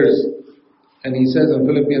 30 years. And he says in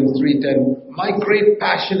Philippians 3:10, my great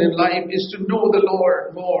passion in life is to know the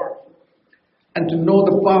Lord more and to know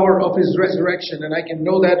the power of his resurrection. And I can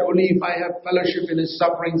know that only if I have fellowship in his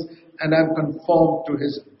sufferings and I'm conformed to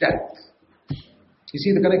his death. You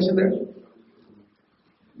see the connection there?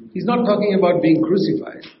 He's not talking about being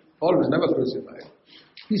crucified. Paul was never crucified.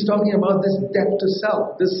 He's talking about this death to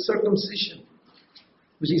self, this circumcision,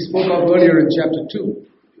 which he spoke of earlier in chapter 2.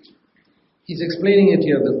 He's explaining it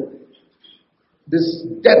here. This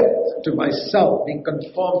death to myself, being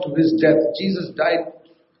conformed to his death. Jesus died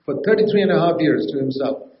for 33 and a half years to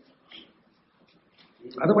himself.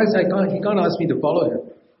 Otherwise, he can't ask me to follow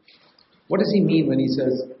him. What does he mean when he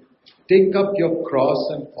says, take up your cross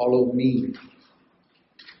and follow me?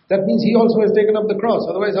 That means he also has taken up the cross.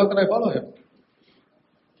 Otherwise, how can I follow him?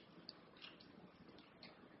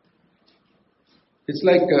 It's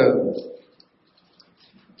like,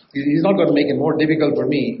 he's not going to make it more difficult for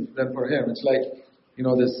me than for him. It's like,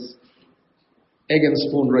 this egg and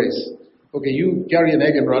spoon race. Okay, you carry an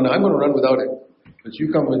egg and run. I'm going to run without it. But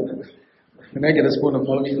you come with an egg and a spoon and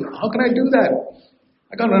follow me. How can I do that?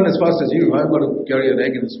 I can't run as fast as you. I'm going to carry an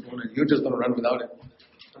egg and a spoon and you're just going to run without it.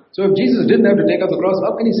 So if Jesus didn't have to take up the cross,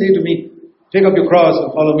 how can he say to me, take up your cross and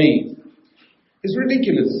follow me? It's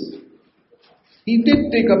ridiculous. He did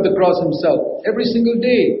take up the cross himself every single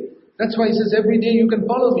day. That's why he says every day you can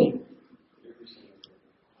follow me.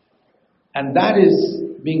 And that is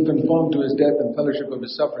being conformed to his death and fellowship of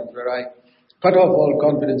his sufferings, where I cut off all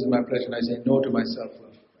confidence in my flesh and I say no to myself.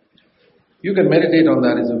 You can meditate on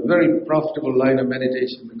that. It's a very profitable line of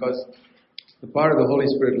meditation because the power of the Holy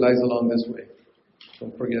Spirit lies along this way.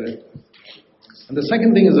 Don't forget it. And the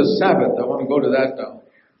second thing is the Sabbath. I want to go to that now.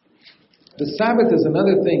 The Sabbath is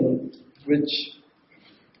another thing which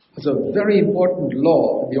is a very important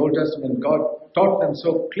law in the Old Testament. God taught them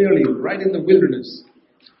so clearly right in the wilderness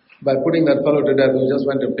by putting that fellow to death who just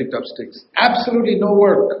went and picked up sticks. Absolutely no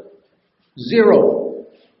work. Zero.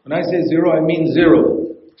 When I say zero, I mean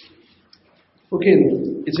zero. Okay,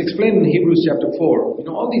 it's explained in Hebrews chapter 4.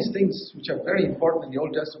 All these things which are very important in the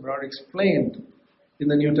Old Testament are explained in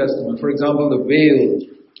the New Testament. For example, the veil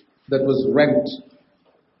that was rent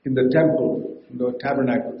in the temple, in the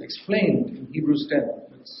tabernacle, explained in Hebrews 10.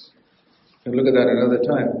 We can look at that another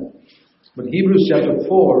time. But Hebrews chapter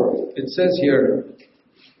 4, it says here,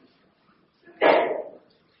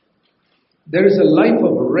 there is a life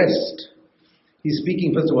of rest. He's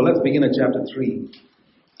speaking, first of all, let's begin at chapter 3.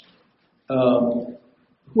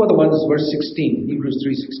 Who are the ones, verse 16, Hebrews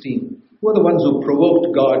 3:16. Who are the ones who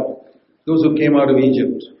provoked God? Those who came out of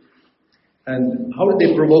Egypt. And how did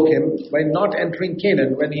they provoke him? By not entering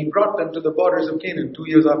Canaan when he brought them to the borders of Canaan 2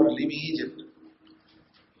 years after leaving Egypt.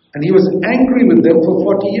 And he was angry with them for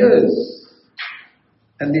 40 years.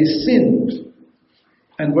 And they sinned.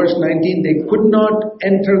 And verse 19, they could not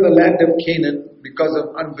enter the land of Canaan because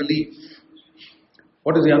of unbelief.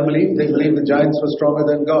 What is the unbelief? They believed the giants were stronger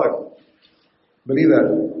than God. Believe that.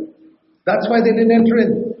 That's why they didn't enter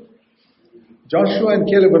in. Joshua and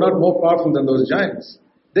Caleb were not more powerful than those giants.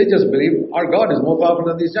 They just believed our God is more powerful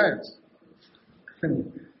than these giants.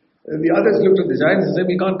 And the others looked at the giants and said,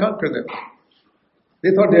 we can't conquer them. They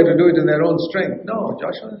thought they had to do it in their own strength. No,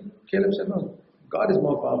 Joshua and Caleb said, no, God is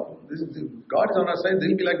more powerful. God is on our side.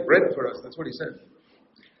 They'll be like bread for us. That's what he said.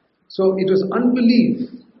 So it was unbelief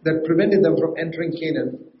that prevented them from entering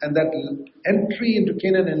Canaan. And that entry into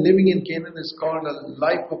Canaan and living in Canaan is called a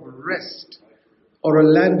life of rest or a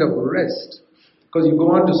land of rest. Because you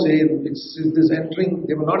go on to say, it's this entering,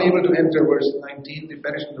 they were not able to enter, verse 19, they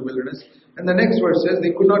perished in the wilderness. And the next verse says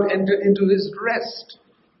they could not enter into his rest.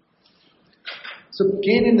 So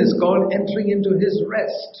Canaan is called entering into his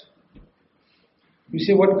rest. You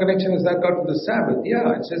say, what connection has that got to the Sabbath?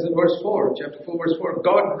 Yeah, it says in verse 4, chapter 4, verse 4,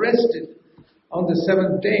 God rested on the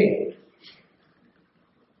seventh day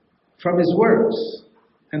from his works.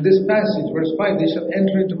 And this passage, verse 5, they shall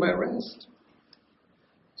enter into my rest.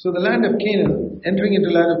 So the land of Canaan, entering into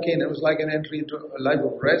the land of Canaan was like an entry into a life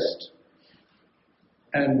of rest.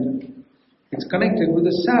 And it's connected with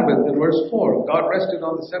the Sabbath in verse 4. God rested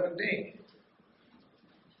on the seventh day.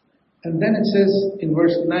 And then it says in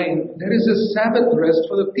verse 9, there is a Sabbath rest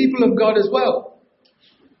for the people of God as well.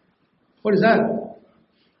 What is that?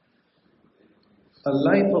 A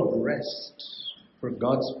life of rest for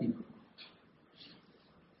God's people.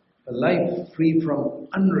 A life free from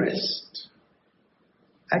unrest,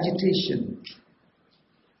 agitation,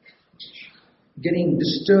 getting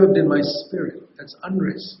disturbed in my spirit. That's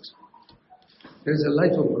unrest. There's a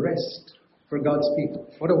life of rest for God's people.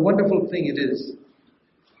 What a wonderful thing it is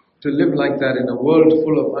to live like that in a world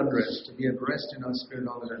full of unrest, to be at rest in our spirit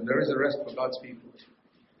all the time. There is a rest for God's people.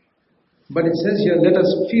 But it says here, let us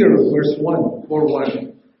fear, verse 1,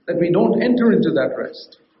 4:1, that we don't enter into that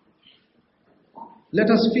rest. Let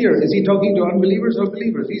us fear. Is he talking to unbelievers or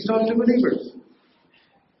believers? He's talking to believers.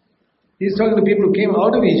 He's talking to people who came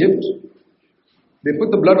out of Egypt. They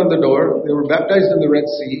put the blood on the door. They were baptized in the Red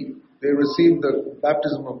Sea. They received the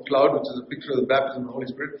baptism of cloud, which is a picture of the baptism of the Holy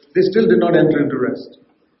Spirit. They still did not enter into rest.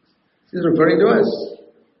 He's referring to us.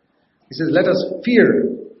 He says, let us fear,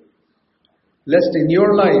 lest in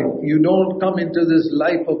your life you don't come into this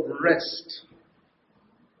life of rest.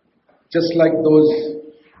 Just like those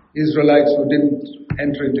Israelites who didn't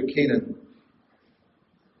enter into Canaan.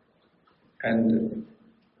 And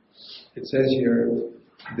it says here,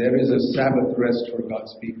 there is a Sabbath rest for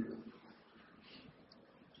God's people.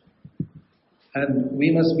 And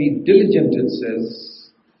we must be diligent, it says,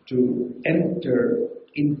 to enter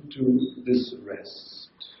into this rest.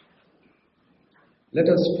 Let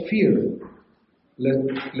us fear,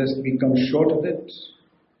 lest we come short of it.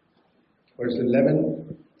 Verse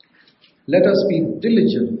 11, let us be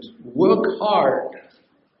diligent, work hard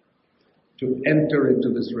to enter into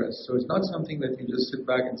this rest. So it's not something that you just sit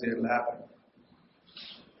back and say it'll happen.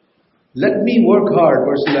 Let me work hard,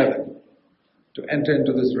 verse 11, to enter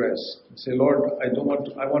into this rest. And say, Lord, I want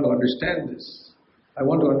to understand this. I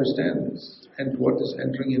want to understand this. And what this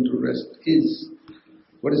entering into rest is.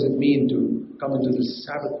 What does it mean to come into this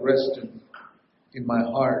Sabbath rest in my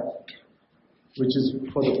heart, which is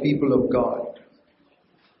for the people of God.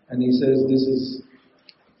 And he says this is,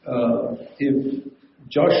 if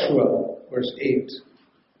Joshua, verse 8,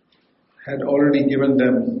 had already given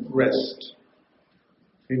them rest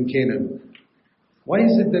in Canaan, why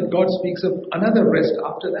is it that God speaks of another rest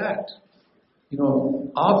after that? You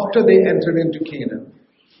know, after they entered into Canaan,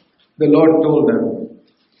 the Lord told them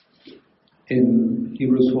in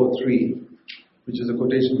Hebrews 4:3, which is a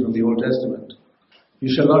quotation from the Old Testament,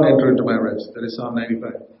 you shall not enter into my rest. That is Psalm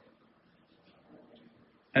 95.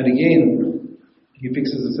 And again, he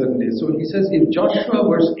fixes a certain day. So he says, if Joshua,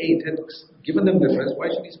 verse 8, had given them the rest, why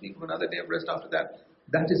should he speak of another day of rest after that?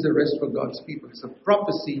 That is the rest for God's people. It's a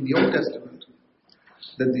prophecy in the Old Testament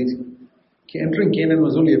that the entering Canaan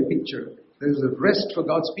was only a picture. There is a rest for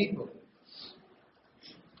God's people.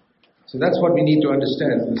 So that's what we need to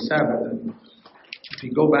understand, the Sabbath. And if we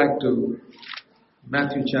go back to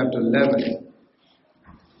Matthew chapter 11,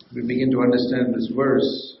 we begin to understand this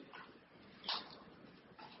verse.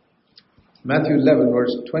 Matthew 11,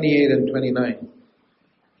 verse 28 and 29,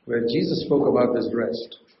 where Jesus spoke about this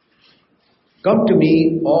rest. Come to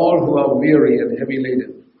me, all who are weary and heavy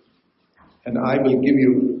laden, and I will give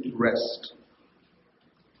you rest.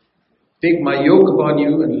 Take my yoke upon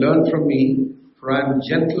you and learn from me, for I am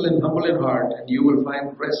gentle and humble in heart, and you will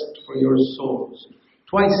find rest for your souls.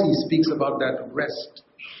 Twice he speaks about that rest.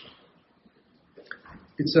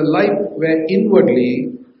 It's a life where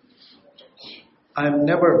inwardly I'm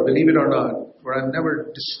never, believe it or not, where I'm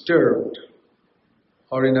never disturbed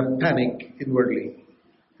or in a panic inwardly.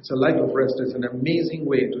 It's a life of rest. It's an amazing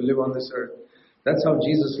way to live on this earth. That's how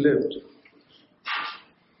Jesus lived.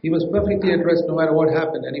 He was perfectly at rest no matter what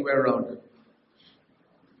happened anywhere around him.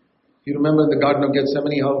 You remember in the Garden of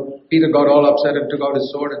Gethsemane how Peter got all upset and took out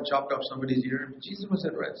his sword and chopped off somebody's ear. Jesus was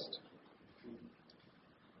at rest.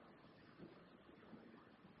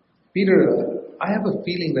 Peter, I have a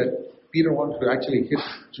feeling that Peter wanted to actually hit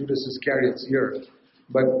Judas Iscariot's ear,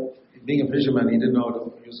 but being a fisherman, he didn't know how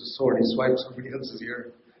to use a sword. He swiped somebody else's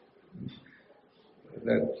ear.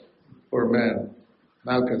 That poor man,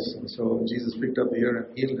 Malchus, and so Jesus picked up the ear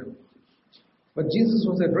and healed him. But Jesus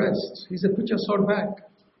was at rest. He said, put your sword back.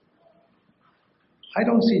 I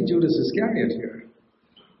don't see Judas Iscariot here.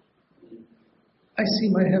 I see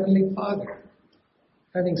my Heavenly Father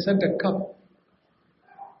having sent a cup.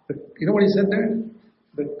 You know what he said there?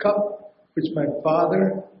 The cup which my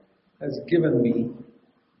Father has given me.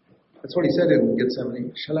 That's what he said in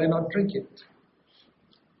Gethsemane. Shall I not drink it?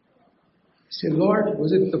 He said, Lord,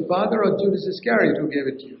 was it the father or Judas Iscariot who gave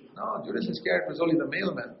it to you? No, Judas Iscariot was only the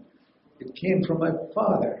mailman. It came from my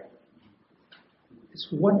Father. It's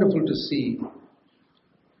wonderful to see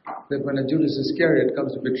that when a Judas Iscariot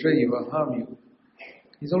comes to betray you or harm you,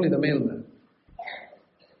 he's only the mailman.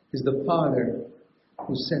 It's the Father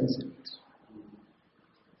who sends it.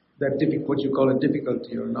 That what you call a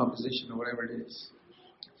difficulty or an opposition or whatever it is.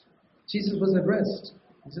 Jesus was at rest.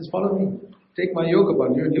 He says, follow me. Take my yoke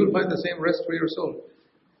upon you and you'll find the same rest for your soul.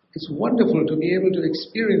 It's wonderful to be able to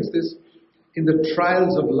experience this in the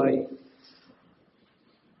trials of life.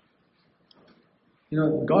 You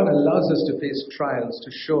know, God allows us to face trials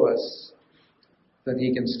to show us that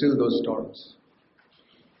He can still those storms.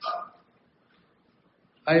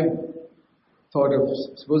 I've thought of,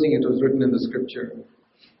 supposing it was written in the scripture,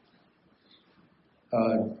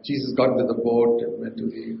 Jesus got into the boat and went to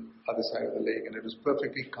the other side of the lake and it was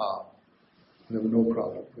perfectly calm. There was no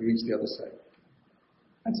problem. We reached the other side.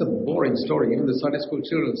 That's a boring story. Even the Sunday school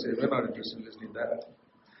children say, we're not interested in listening to that.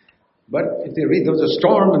 But if they read there was a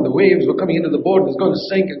storm and the waves were coming into the boat, it was going to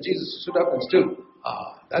sink and Jesus stood up and still,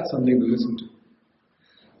 that's something to listen to.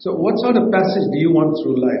 So what sort of passage do you want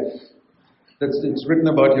through life? It's written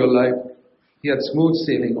about your life. He had smooth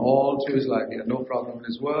sailing all through his life. He had no problem in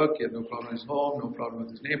his work, he had no problem in his home, no problem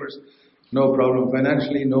with his neighbors, no problem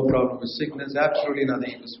financially, no problem with sickness, absolutely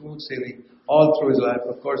nothing. He was smooth sailing all through his life.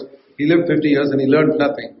 Of course, he lived 50 years and he learned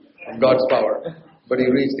nothing of God's power, but he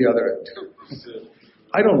reached the other end.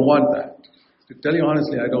 I don't want that. To tell you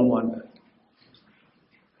honestly, I don't want that.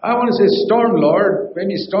 I want to say, storm, Lord,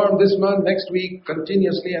 maybe storm this month, next week,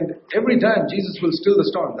 continuously, and every time Jesus will still the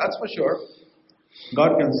storm. That's for sure.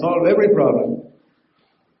 God can solve every problem.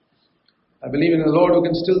 I believe in the Lord who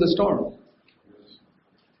can still the storm.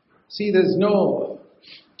 See, there's no...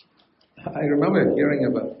 I remember hearing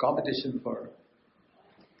of a competition for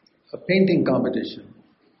a painting competition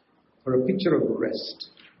for a picture of rest.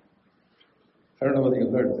 I don't know whether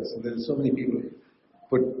you've heard this. There's so many people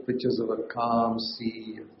put pictures of a calm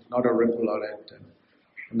sea, not a ripple on it, and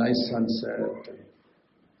a nice sunset, and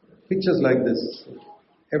pictures like this,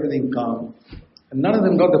 everything calm. And none of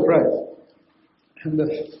them got the prize. And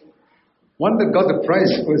the one that got the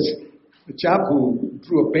prize was the chap who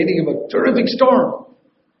drew a painting of a terrific storm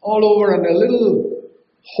all over and a little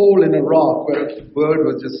hole in a rock where a bird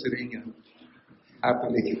was just sitting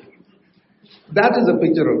happily. That is a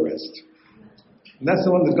picture of rest. And that's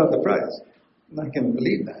the one that got the prize. And I can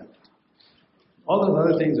believe that. All those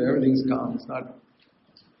other things, everything's calm. It's not.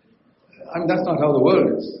 That's not how the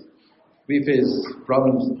world is. We face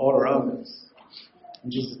problems all around us.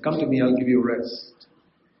 And Jesus, come to me, I'll give you rest.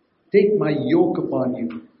 Take my yoke upon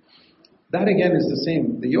you. That again is the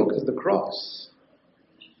same. The yoke is the cross.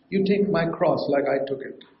 You take my cross like I took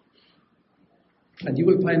it. And you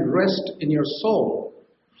will find rest in your soul.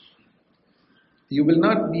 You will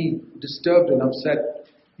not be disturbed and upset.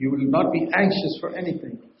 You will not be anxious for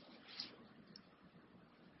anything.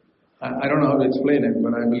 I don't know how to explain it,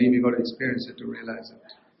 but I believe you've got to experience it to realize it.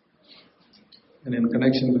 And in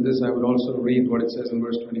connection with this, I would also read what it says in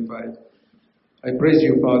verse 25. I praise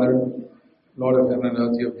you, Father, Lord of heaven and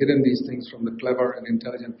earth. You have hidden these things from the clever and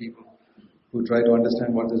intelligent people who try to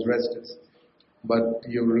understand what this rest is. But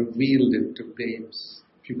you revealed it to babes.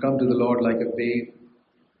 If you come to the Lord like a babe,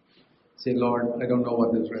 say, Lord, I don't know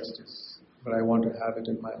what this rest is, but I want to have it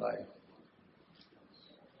in my life.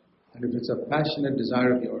 And if it's a passionate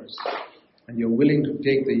desire of yours, and you're willing to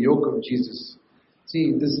take the yoke of Jesus.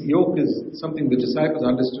 See, this yoke is something the disciples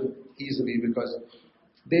understood easily because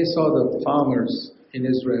they saw the farmers in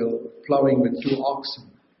Israel plowing with 2 oxen.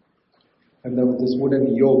 And there was this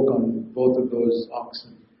wooden yoke on both of those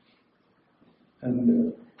oxen.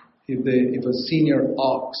 And if a senior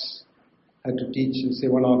ox had to teach, say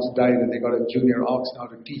one ox died and they got a junior ox now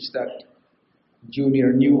to teach that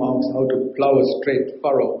junior new ox how to plow a straight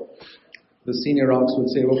furrow, the senior ox would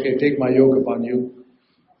say, okay, take my yoke upon you,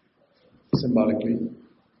 symbolically.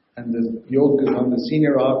 And the yoke is on the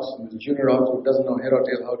senior ox, and the junior ox who doesn't know head or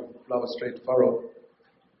tail how to plow a straight furrow.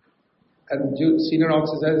 And senior ox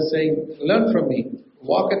is saying, learn from me,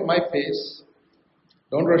 walk at my pace,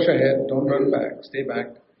 don't rush ahead, don't run back, stay back.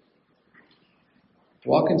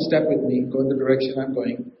 Walk in step with me, go in the direction I'm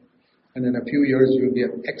going, and in a few years you'll be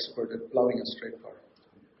an expert at plowing a straight furrow.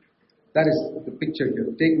 That is the picture here.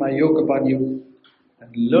 Take my yoke upon you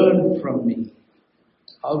and learn from me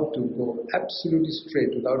how to go absolutely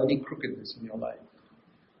straight without any crookedness in your life.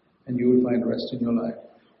 and you will find rest in your life.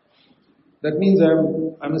 That means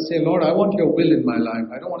I must say, Lord, I want your will in my life.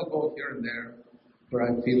 I don't want to go here and there where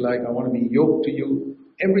I feel like I want to be yoked to you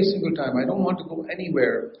every single time. I don't want to go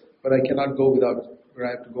anywhere but I cannot go where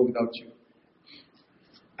I have to go without you.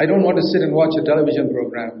 I don't want to sit and watch a television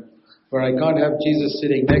program where I can't have Jesus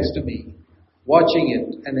sitting next to me, watching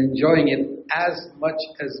it and enjoying it as much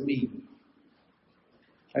as me.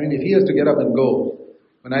 I mean, if he has to get up and go,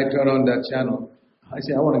 when I turn on that channel, I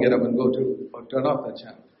say, I want to get up and go too, or turn off that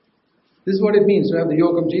channel. This is what it means to have the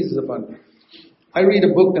yoke of Jesus upon me. I read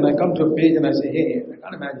a book and I come to a page and I say, hey, I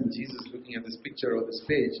can't imagine Jesus looking at this picture or this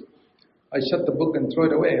page. I shut the book and throw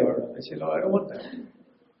it away, or I say, Lord, I don't want that.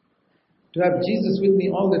 To have Jesus with me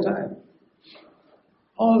all the time.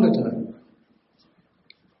 All the time.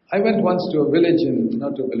 I went once to a village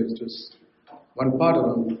not to a village, just one part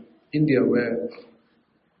of India where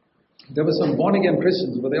there were some born-again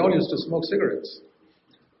Christians, but they all used to smoke cigarettes.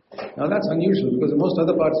 Now that's unusual because in most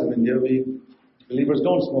other parts of India, believers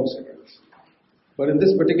don't smoke cigarettes. But in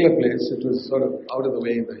this particular place, it was sort of out of the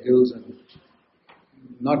way in the hills, and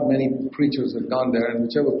not many preachers had gone there, and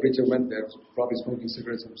whichever preacher went there was probably smoking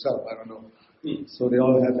cigarettes himself, I don't know. So they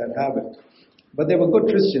all had that habit. But they were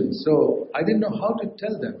good Christians, so I didn't know how to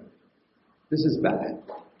tell them, this is bad.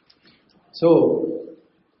 So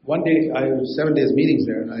one day, I was 7 days meetings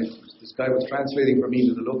there, and this guy was translating for me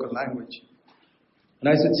to the local language. And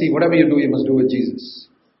I said, see, whatever you do, you must do with Jesus.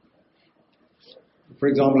 For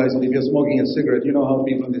example, I said, if you're smoking a cigarette, you know how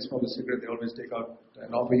people, when they smoke a cigarette, they always take out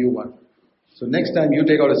and offer you one. So next time you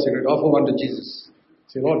take out a cigarette, offer one to Jesus.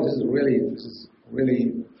 Say, Lord, this is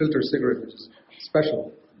really filter cigarette, which is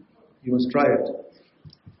special. You must try it.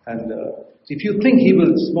 And if you think he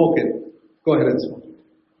will smoke it, go ahead and smoke it.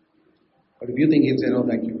 But if you think he'll say, no,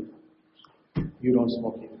 thank you, you don't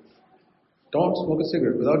smoke it. Don't smoke a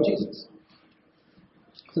cigarette without Jesus.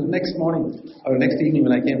 So the next evening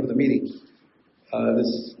when I came for the meeting,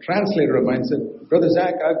 this translator of mine said, Brother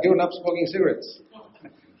Zach, I've given up smoking cigarettes.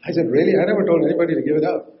 I said, really? I never told anybody to give it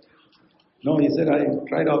up. No, he said, I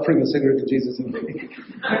tried offering a cigarette to Jesus and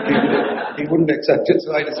he wouldn't accept it,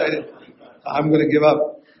 so I decided I'm going to give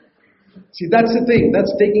up. See, that's the thing.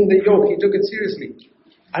 That's taking the yoke. He took it seriously.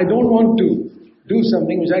 I don't want to do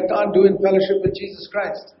something which I can't do in fellowship with Jesus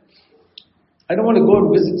Christ. I don't want to go and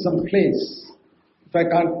visit some place if I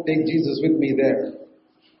can't take Jesus with me there.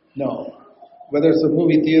 No. Whether it's a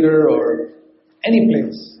movie theater or any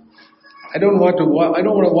place. I don't want to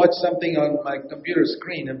watch something on my computer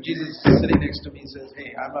screen if Jesus is sitting next to me and says,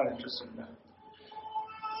 hey, I'm not interested in that.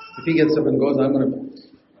 If he gets up and goes, I'm going to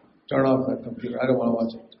turn off that computer. I don't want to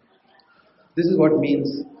watch it. This is what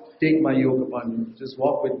means take my yoke upon you. Just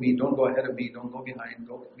walk with me. Don't go ahead of me. Don't go behind.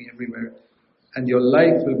 Go with me everywhere. And your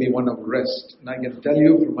life will be one of rest. And I can tell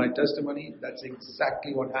you from my testimony, that's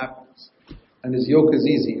exactly what happens. And his yoke is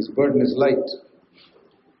easy. His burden is light.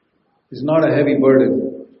 It's not a heavy burden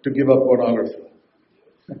to give up pornography.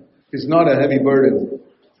 It's not a heavy burden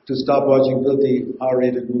to stop watching filthy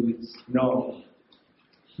R-rated movies. No,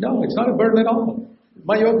 it's not a burden at all.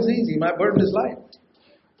 My yoke is easy. My burden is light.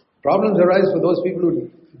 Problems arise for those people who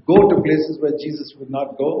go to places where Jesus would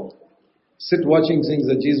not go, sit watching things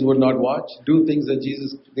that Jesus would not watch, do things that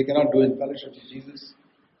they cannot do in fellowship with Jesus.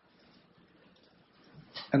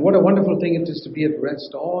 And what a wonderful thing it is to be at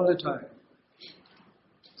rest all the time.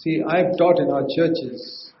 See, I've taught in our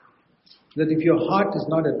churches that if your heart is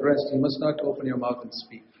not at rest, you must not open your mouth and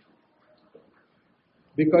speak.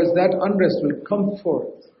 Because that unrest will come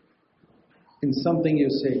forth in something you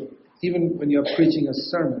say, even when you're preaching a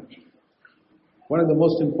sermon. One of the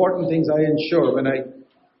most important things I ensure when I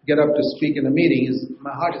get up to speak in a meeting is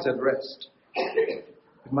my heart is at rest.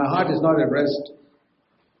 If my heart is not at rest,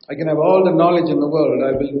 I can have all the knowledge in the world.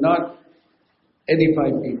 I will not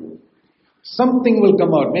edify people. Something will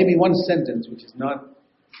come out, maybe one sentence which is not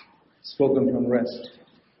spoken from rest.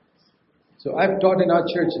 So I've taught in our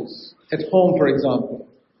churches, at home for example,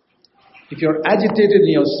 if you're agitated in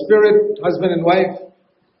your spirit, husband and wife,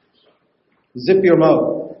 zip your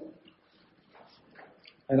mouth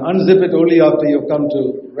and unzip it only after you've come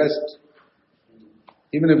to rest.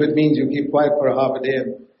 Even if it means you keep quiet for a half a day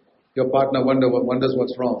and your partner wonders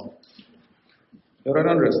what's wrong. You're at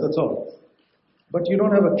unrest, that's all. But you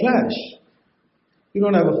don't have a clash. You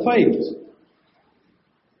don't have a fight.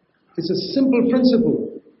 It's a simple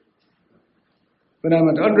principle. When I'm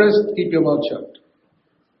at unrest, keep your mouth shut.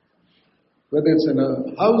 Whether it's in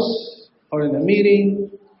a house or in a meeting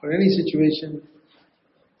or any situation,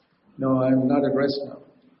 no, I'm not at rest now.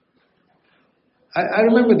 I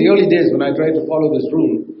remember the early days when I tried to follow this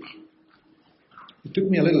rule. It took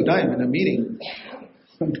me a little time in a meeting.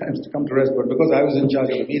 sometimes to come to rest, but because I was in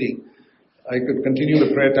charge of the meeting, I could continue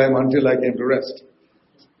the prayer time until I came to rest.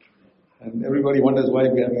 And everybody wonders why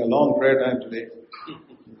we're having a long prayer time today.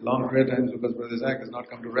 Long prayer times because Brother Zach has not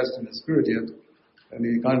come to rest in his spirit yet, and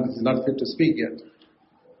he's not fit to speak yet.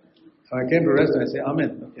 So I came to rest and I say,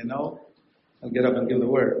 Amen. Okay, now I'll get up and give the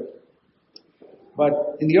word.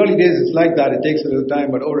 But in the early days it's like that, it takes a little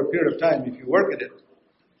time, but over a period of time, if you work at it,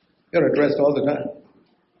 you're at rest all the time.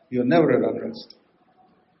 You're never at unrest.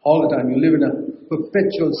 All the time. You live in a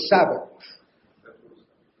perpetual Sabbath.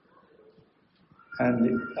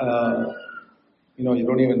 And, you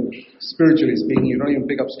don't even, spiritually speaking, you don't even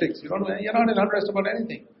pick up sticks. You're not in unrest about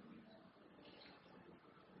anything.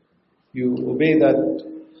 You obey that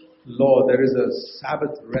law. There is a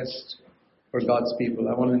Sabbath rest for God's people.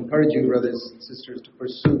 I want to encourage you, brothers and sisters, to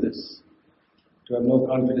pursue this. To have no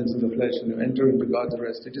confidence in the flesh and to enter into God's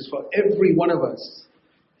rest. It is for every one of us.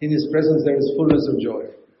 In His presence there is fullness of joy.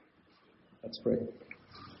 Let's pray.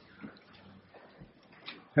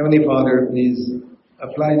 Heavenly Father, please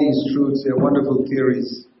apply these truths. They are wonderful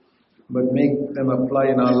theories, but make them apply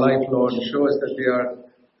in our life, Lord. Show us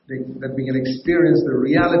that we can experience the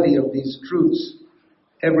reality of these truths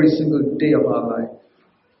every single day of our life.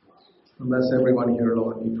 And bless everyone here,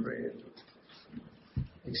 Lord, we pray.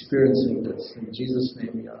 Experiencing this. In Jesus'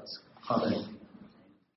 name we ask. Amen.